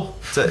school.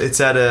 It's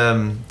not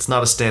a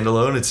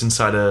standalone. It's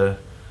inside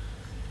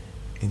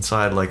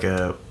like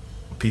a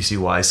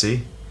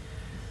PCYC.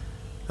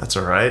 That's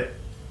all right.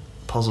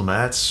 Puzzle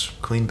mats,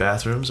 clean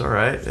bathrooms. All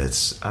right.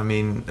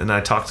 And I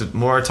talked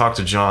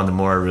to John, the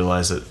more I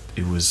realized that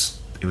it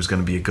was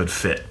going to be a good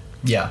fit.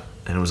 Yeah.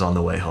 And it was on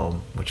the way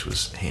home, which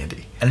was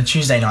handy. And a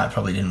Tuesday night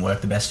probably didn't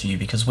work the best for you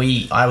because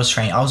I was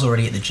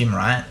already at the gym,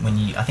 right?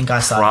 I think I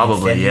started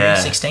in February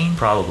 16.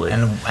 Probably.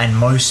 And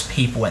most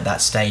people at that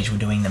stage were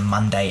doing the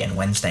Monday and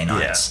Wednesday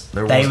nights.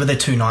 Yeah, they were the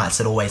two nights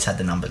that always had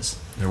the numbers.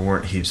 There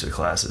weren't heaps of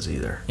classes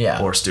either. Yeah.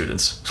 Or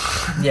students.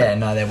 Yeah,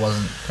 no, there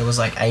wasn't. There was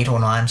like 8 or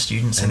 9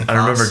 students in the class. I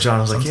remember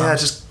John was like,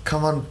 sometimes. yeah, just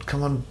come on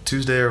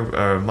Tuesday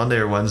or Monday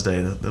or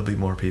Wednesday. There'll be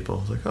more people. I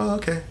was like, oh,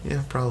 okay.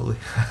 Yeah, probably.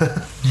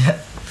 Yeah.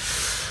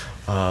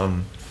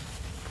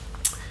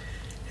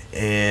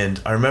 And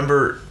I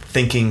remember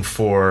thinking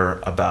for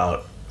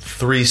about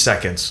 3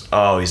 seconds,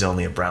 oh, he's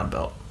only a brown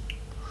belt.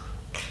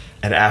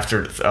 And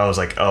after, I was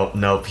like, oh,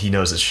 nope, he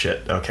knows his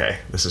shit. Okay,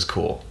 this is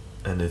cool.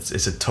 And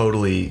it's a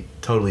totally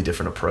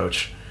different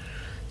approach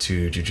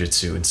to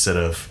jiu-jitsu. Instead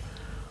of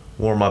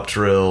warm-up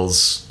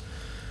drills,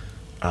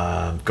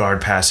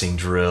 guard passing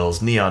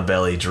drills, knee on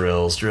belly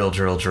drills, drill,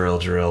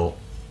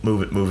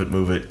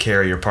 move it,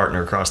 carry your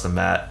partner across the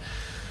mat.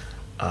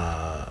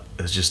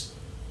 It was just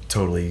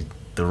totally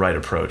the right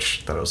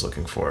approach that I was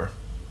looking for.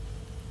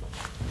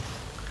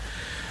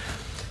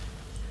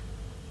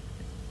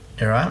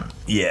 You right?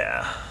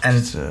 Yeah.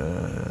 And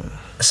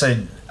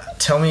so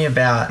tell me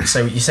about,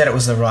 so you said it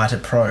was the right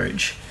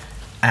approach,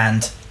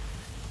 and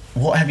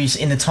what have you,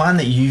 in the time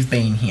that you've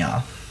been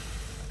here,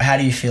 how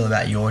do you feel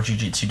about your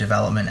jiu-jitsu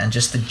development and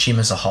just the gym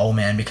as a whole,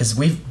 man? Because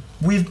we've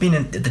been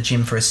at the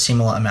gym for a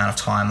similar amount of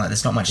time. Like,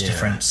 there's not much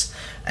difference,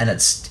 and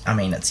it's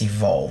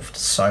evolved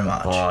so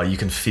much. Oh, you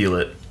can feel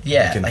it.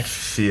 Yeah, you can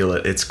feel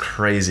it. It's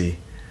crazy.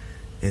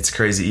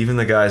 Even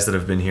the guys that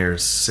have been here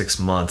 6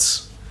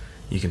 months,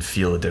 you can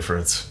feel the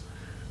difference.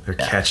 They're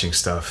catching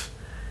stuff.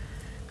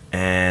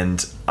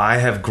 And I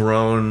have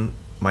grown.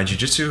 My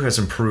jiu-jitsu has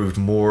improved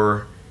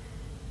more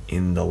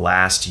in the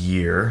last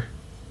year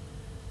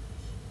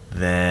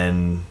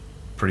than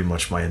pretty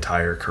much my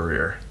entire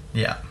career.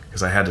 Yeah.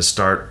 Because I had to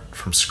start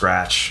from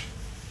scratch.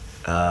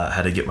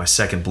 Had to get my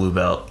second blue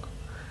belt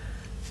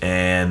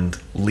and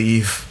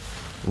leave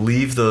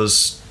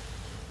those.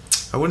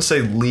 I wouldn't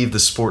say leave the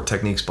sport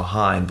techniques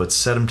behind, but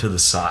set them to the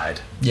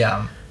side.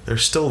 Yeah. They're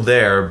still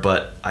there,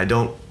 but I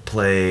don't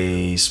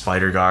play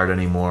spider guard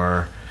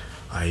anymore.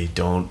 I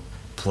don't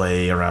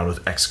play around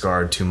with X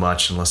guard too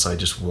much unless I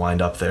just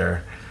wind up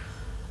there.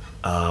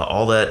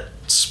 All that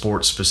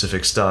sport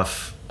specific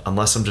stuff,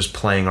 unless I'm just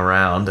playing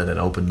around at an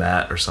open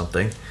mat or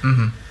something,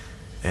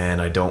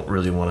 and I don't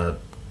really want to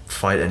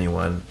fight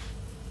anyone,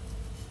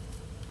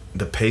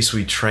 the pace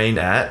we train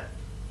at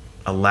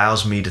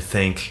allows me to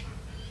think,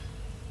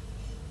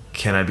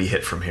 can I be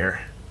hit from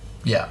here?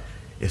 Yeah.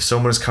 If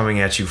someone's coming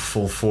at you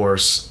full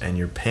force and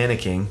you're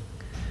panicking,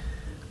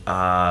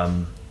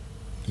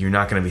 you're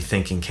not going to be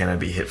thinking, can I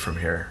be hit from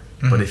here?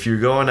 But if you're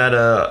going at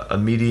a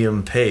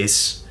medium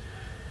pace,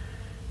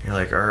 you're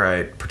like, all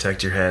right,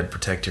 protect your head,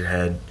 protect your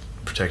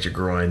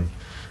groin.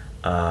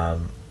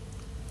 Don't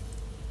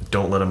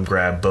let them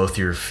grab both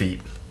your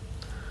feet.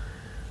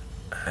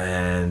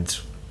 And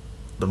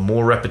the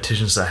more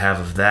repetitions I have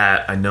of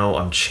that, I know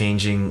I'm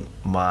changing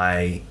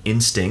my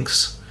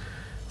instincts.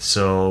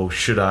 So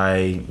should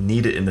I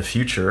need it in the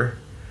future,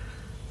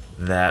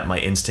 that my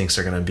instincts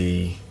are going to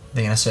be...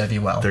 They're going to serve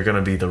you well. They're going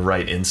to be the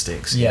right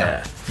instincts.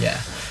 Yeah.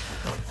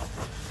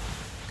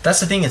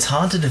 That's the thing. It's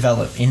hard to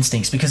develop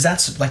instincts because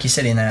that's, like you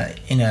said,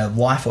 in a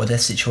life or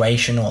death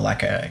situation, or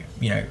like a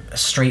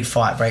street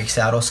fight breaks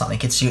out or something.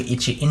 It's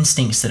your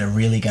instincts that are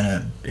really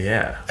going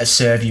to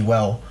serve you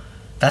well.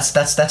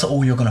 That's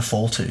all you're going to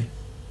fall to.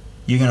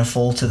 You're going to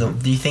fall to the...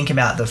 Do you think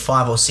about the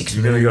 5 or 6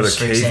 You're going to go to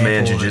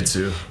caveman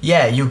jiu-jitsu.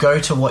 Yeah, you'll go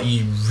to what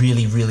you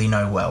really, really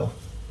know well.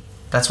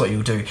 That's what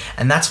you'll do.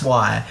 And that's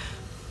why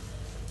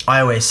I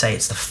always say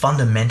it's the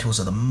fundamentals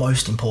are the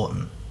most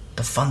important.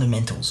 The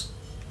fundamentals.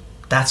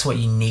 That's what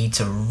you need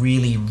to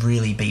really,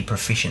 really be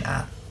proficient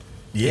at.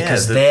 Yeah,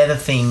 because they're the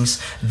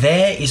things.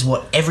 There is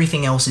what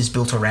everything else is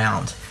built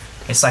around.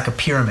 It's like a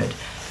pyramid.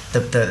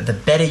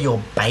 The better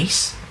your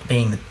base,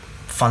 being the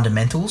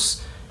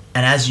fundamentals,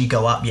 and as you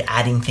go up, you're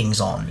adding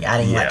things on. You're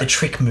adding like the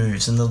trick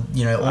moves and the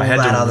all I had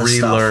that to other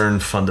stuff. relearn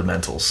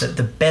fundamentals.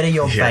 The better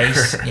your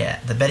base,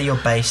 the better your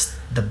base,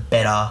 the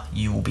better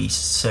you will be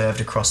served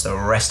across the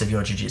rest of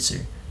your jiu-jitsu.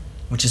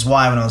 Which is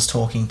why when I was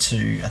talking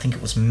to, I think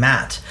it was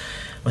Matt,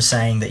 was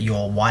saying that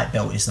your white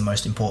belt is the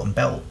most important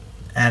belt.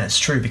 And it's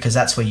true, because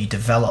that's where you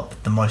develop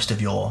the most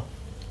of your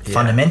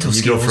fundamental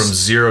skills. You go from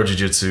zero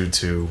jiu-jitsu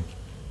to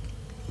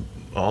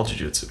all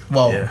jiu-jitsu.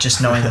 Well,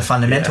 just knowing the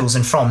fundamentals,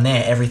 and from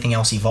there everything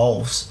else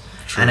evolves.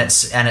 True. And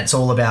it's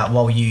all about,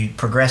 while you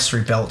progress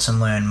through belts and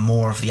learn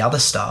more of the other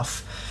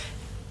stuff,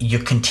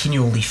 you're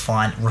continually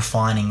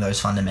refining those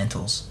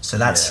fundamentals. So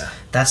that's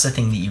the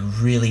thing that you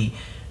really,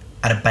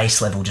 at a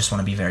base level, just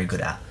want to be very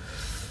good at.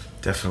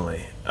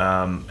 Definitely.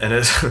 And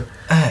as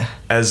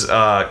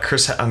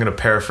Chris, I'm going to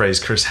paraphrase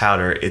Chris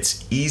Howder,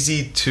 it's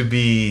easy to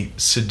be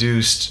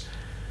seduced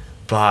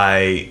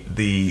by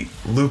the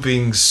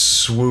looping,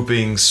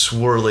 swooping,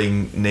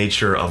 swirling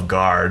nature of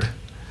guard,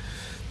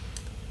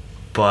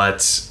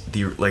 but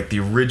the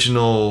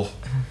original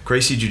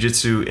Gracie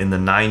Jiu-Jitsu in the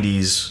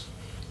 90s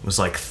was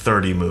like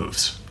 30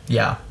 moves.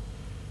 Yeah.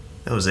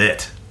 That was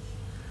it.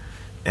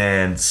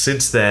 And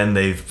since then,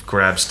 they've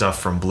grabbed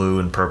stuff from blue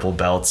and purple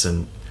belts,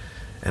 and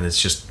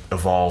it's just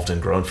evolved and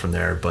grown from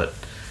there. But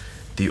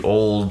the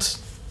old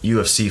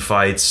UFC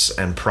fights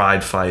and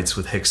Pride fights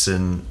with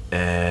Hickson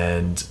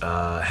and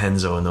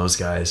Henzo and those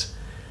guys,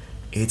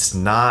 it's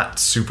not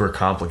super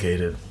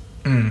complicated.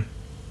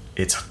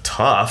 It's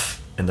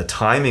tough, and the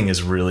timing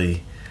is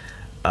really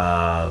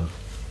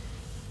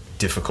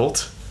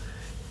difficult,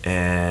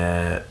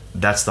 and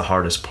that's the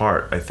hardest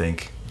part, I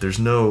think. There's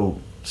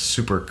no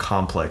super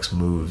complex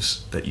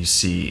moves that you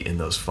see in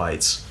those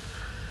fights.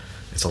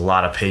 It's a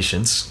lot of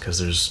patience, because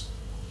there's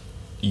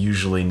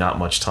usually not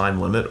much time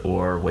limit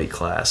or weight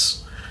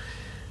class,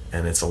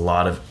 and it's a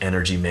lot of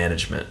energy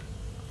management.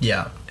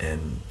 Yeah.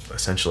 And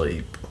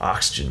essentially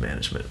oxygen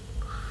management,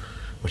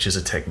 which is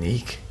a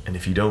technique. And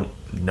if you don't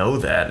know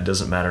that, it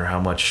doesn't matter how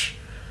much,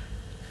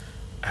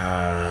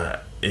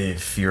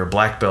 if you're a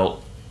black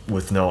belt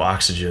with no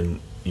oxygen,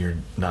 you're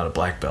not a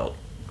black belt,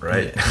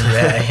 right?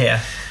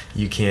 Yeah.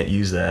 You can't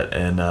use that.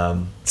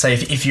 And so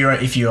if you're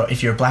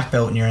a black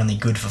belt and you're only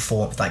good for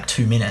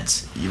 2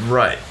 minutes,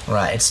 right,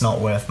 it's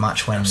not worth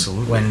much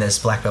when there's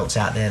black belts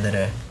out there that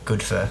are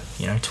good for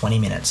 20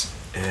 minutes.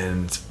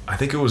 And I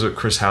think it was what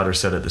Chris Howder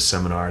said at the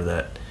seminar,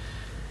 that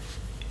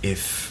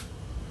if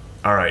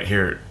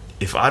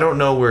I don't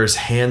know where his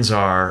hands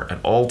are at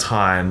all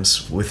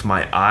times with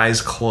my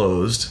eyes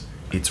closed,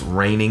 it's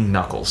raining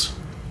knuckles.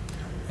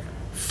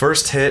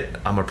 First hit,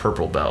 I'm a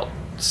purple belt.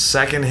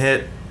 Second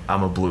hit,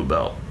 I'm a blue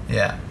belt.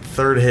 Yeah.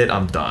 Third hit,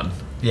 I'm done.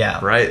 Yeah.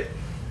 Right?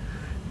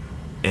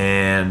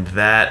 And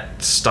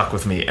that stuck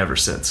with me ever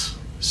since.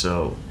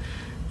 So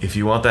if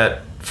you want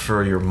that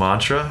for your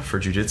mantra for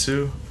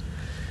jiu-jitsu,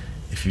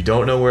 if you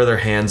don't know where their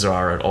hands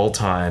are at all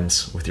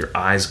times with your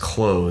eyes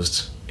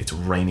closed, it's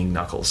raining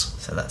knuckles.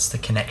 So that's the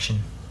connection.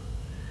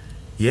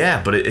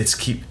 Yeah, but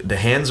the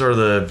hands are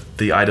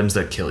the items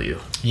that kill you.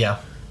 Yeah.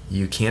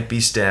 You can't be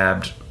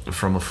stabbed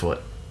from a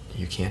foot.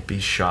 You can't be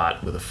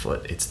shot with a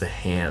foot. It's the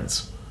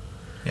hands.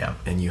 Yeah.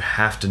 And you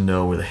have to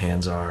know where the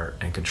hands are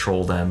and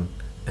control them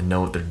and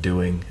know what they're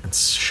doing and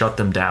shut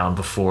them down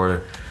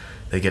before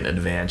they get an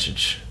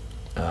advantage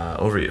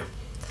over you.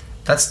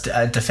 That's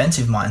a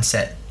defensive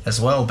mindset as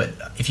well, but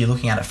if you're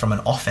looking at it from an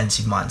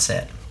offensive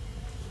mindset,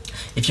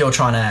 if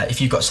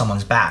you've got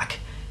someone's back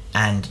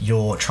and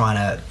you're trying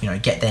to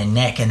get their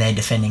neck and they're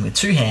defending with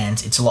two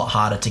hands, it's a lot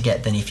harder to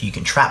get than if you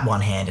can trap one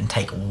hand and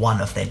take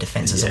one of their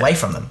defenses away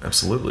from them.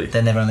 Absolutely.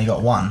 Then they've only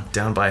got one.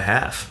 Down by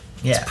half.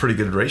 Yeah. It's a pretty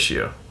good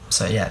ratio.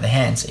 So yeah, the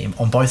hands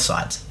on both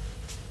sides.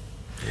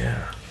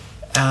 Yeah.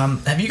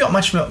 Have you got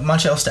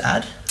much else to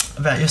add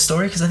about your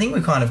story? Because I think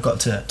we kind of got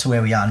to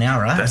where we are now,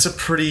 right? That's a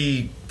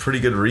pretty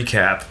good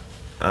recap.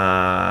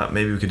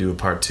 Maybe we could do a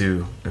part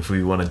 2 if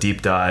we want to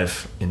deep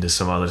dive into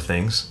some other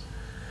things.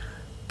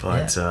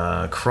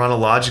 But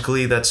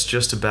chronologically, that's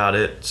just about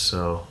it.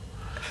 So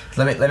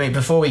let me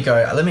before we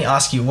go, let me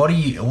ask you, what are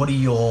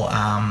your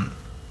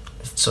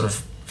sort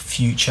of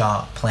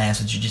future plans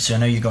with jiu-jitsu? I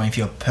know you're going for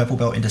your purple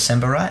belt in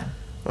December, right?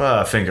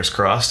 Fingers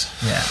crossed.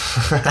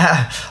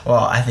 Yeah.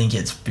 Well, I think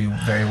it's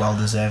very well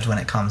deserved when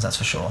it comes, that's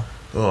for sure.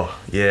 Oh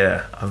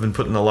yeah, I've been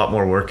putting a lot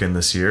more work in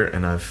this year,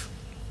 and I've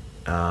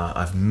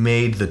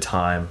made the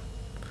time.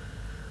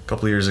 A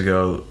couple of years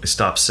ago, I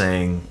stopped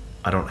saying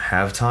I don't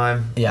have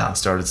time. Yeah. And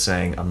started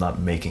saying I'm not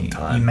making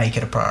time. You make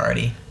it a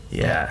priority.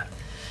 Yeah.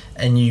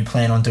 And you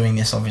plan on doing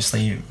this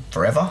obviously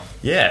forever?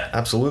 Yeah,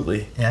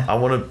 absolutely. Yeah. I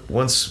want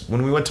to,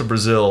 when we went to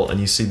Brazil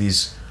and you see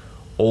these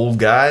old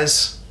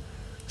guys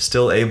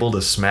still able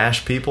to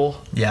smash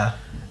people. Yeah.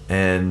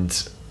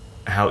 And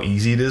how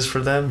easy it is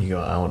for them, you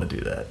go, I want to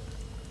do that.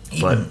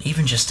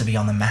 Even just to be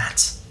on the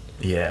mats.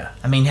 Yeah.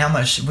 I mean, how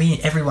much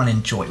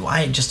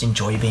I just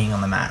enjoy being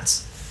on the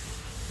mats.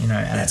 You know,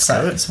 and That's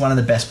it's one of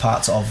the best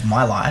parts of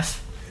my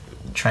life,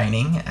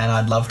 training, and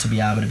I'd love to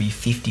be able to be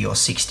 50 or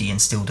 60 and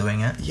still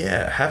doing it.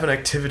 Yeah, have an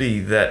activity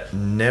that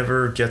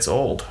never gets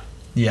old.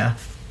 Yeah.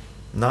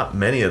 Not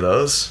many of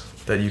those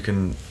that you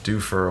can do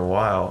for a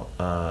while.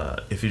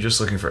 If you're just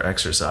looking for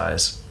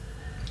exercise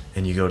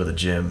and you go to the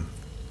gym,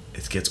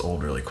 it gets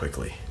old really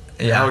quickly.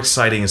 Yeah. How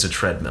exciting is a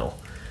treadmill?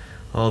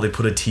 Oh, they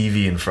put a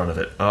TV in front of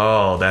it.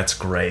 Oh, that's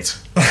great.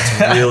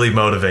 That's really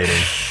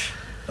motivating.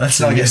 That's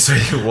not good. So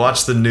you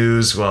watch the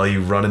news while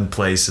you run in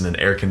place in an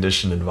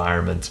air-conditioned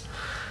environment.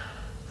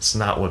 It's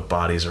not what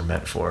bodies are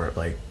meant for.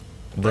 Like,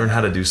 learn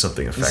how to do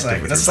something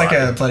effective with That's your like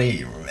body. a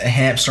bloody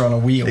hamster on a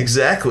wheel.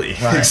 Exactly.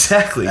 Right.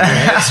 Exactly. Your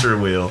hamster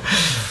wheel.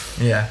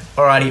 Yeah.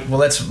 Alrighty. Well,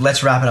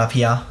 let's wrap it up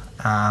here.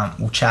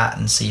 We'll chat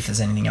and see if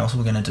there's anything else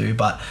we're going to do.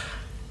 But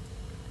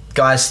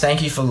guys,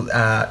 thank you for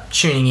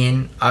tuning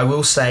in. I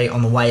will say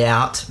on the way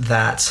out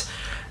that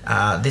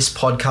this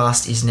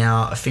podcast is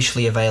now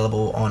officially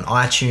available on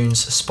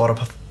iTunes,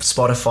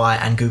 Spotify,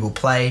 and Google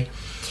Play.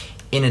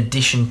 In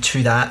addition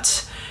to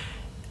that,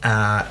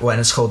 when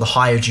it's called the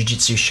Higher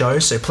Jiu-Jitsu Show,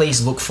 so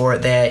please look for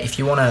it there. If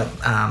you want to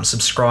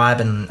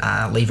subscribe and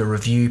leave a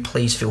review,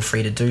 please feel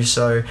free to do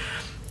so.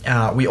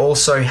 We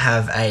also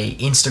have a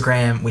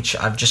Instagram which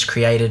I've just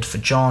created for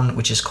John,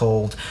 which is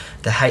called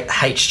the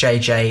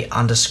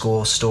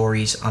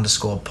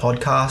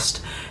HJJ_stories_podcast,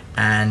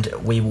 and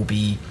we will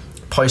be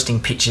posting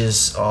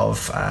pictures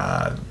of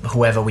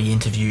whoever we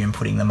interview and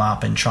putting them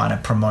up and trying to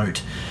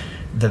promote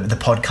the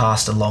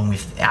podcast along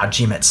with our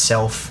gym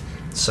itself.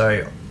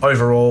 So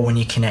overall, when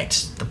you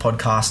connect the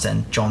podcast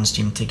and John's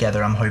gym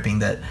together, I'm hoping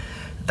that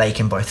they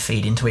can both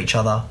feed into each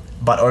other,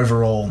 but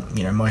overall,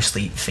 you know,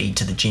 mostly feed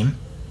to the gym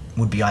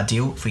would be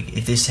ideal.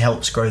 If this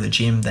helps grow the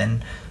gym,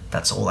 then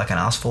that's all I can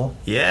ask for.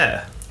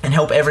 Yeah. And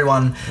help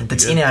everyone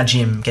that's good. in our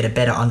gym get a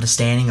better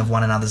understanding of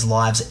one another's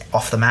lives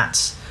off the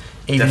mats.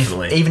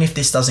 Definitely. Even if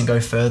this doesn't go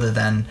further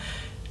than,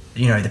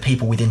 you know, the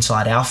people within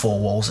inside our four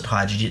walls at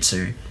Higher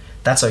Jiu-Jitsu,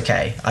 that's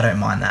okay. I don't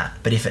mind that.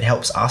 But if it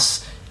helps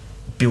us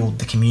build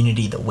the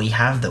community that we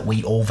have, that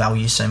we all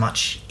value so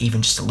much,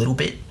 even just a little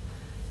bit,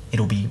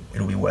 it'll be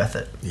worth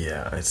it.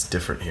 Yeah, it's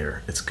different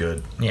here. It's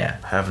good. Yeah.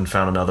 I haven't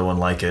found another one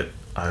like it.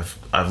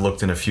 I've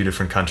looked in a few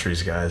different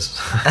countries, guys.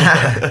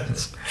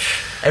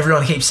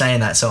 Everyone keeps saying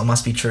that, so it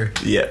must be true.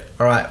 Yeah.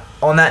 All right.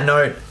 On that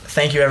note,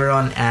 thank you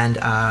everyone, and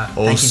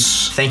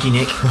thank you,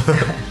 Nick.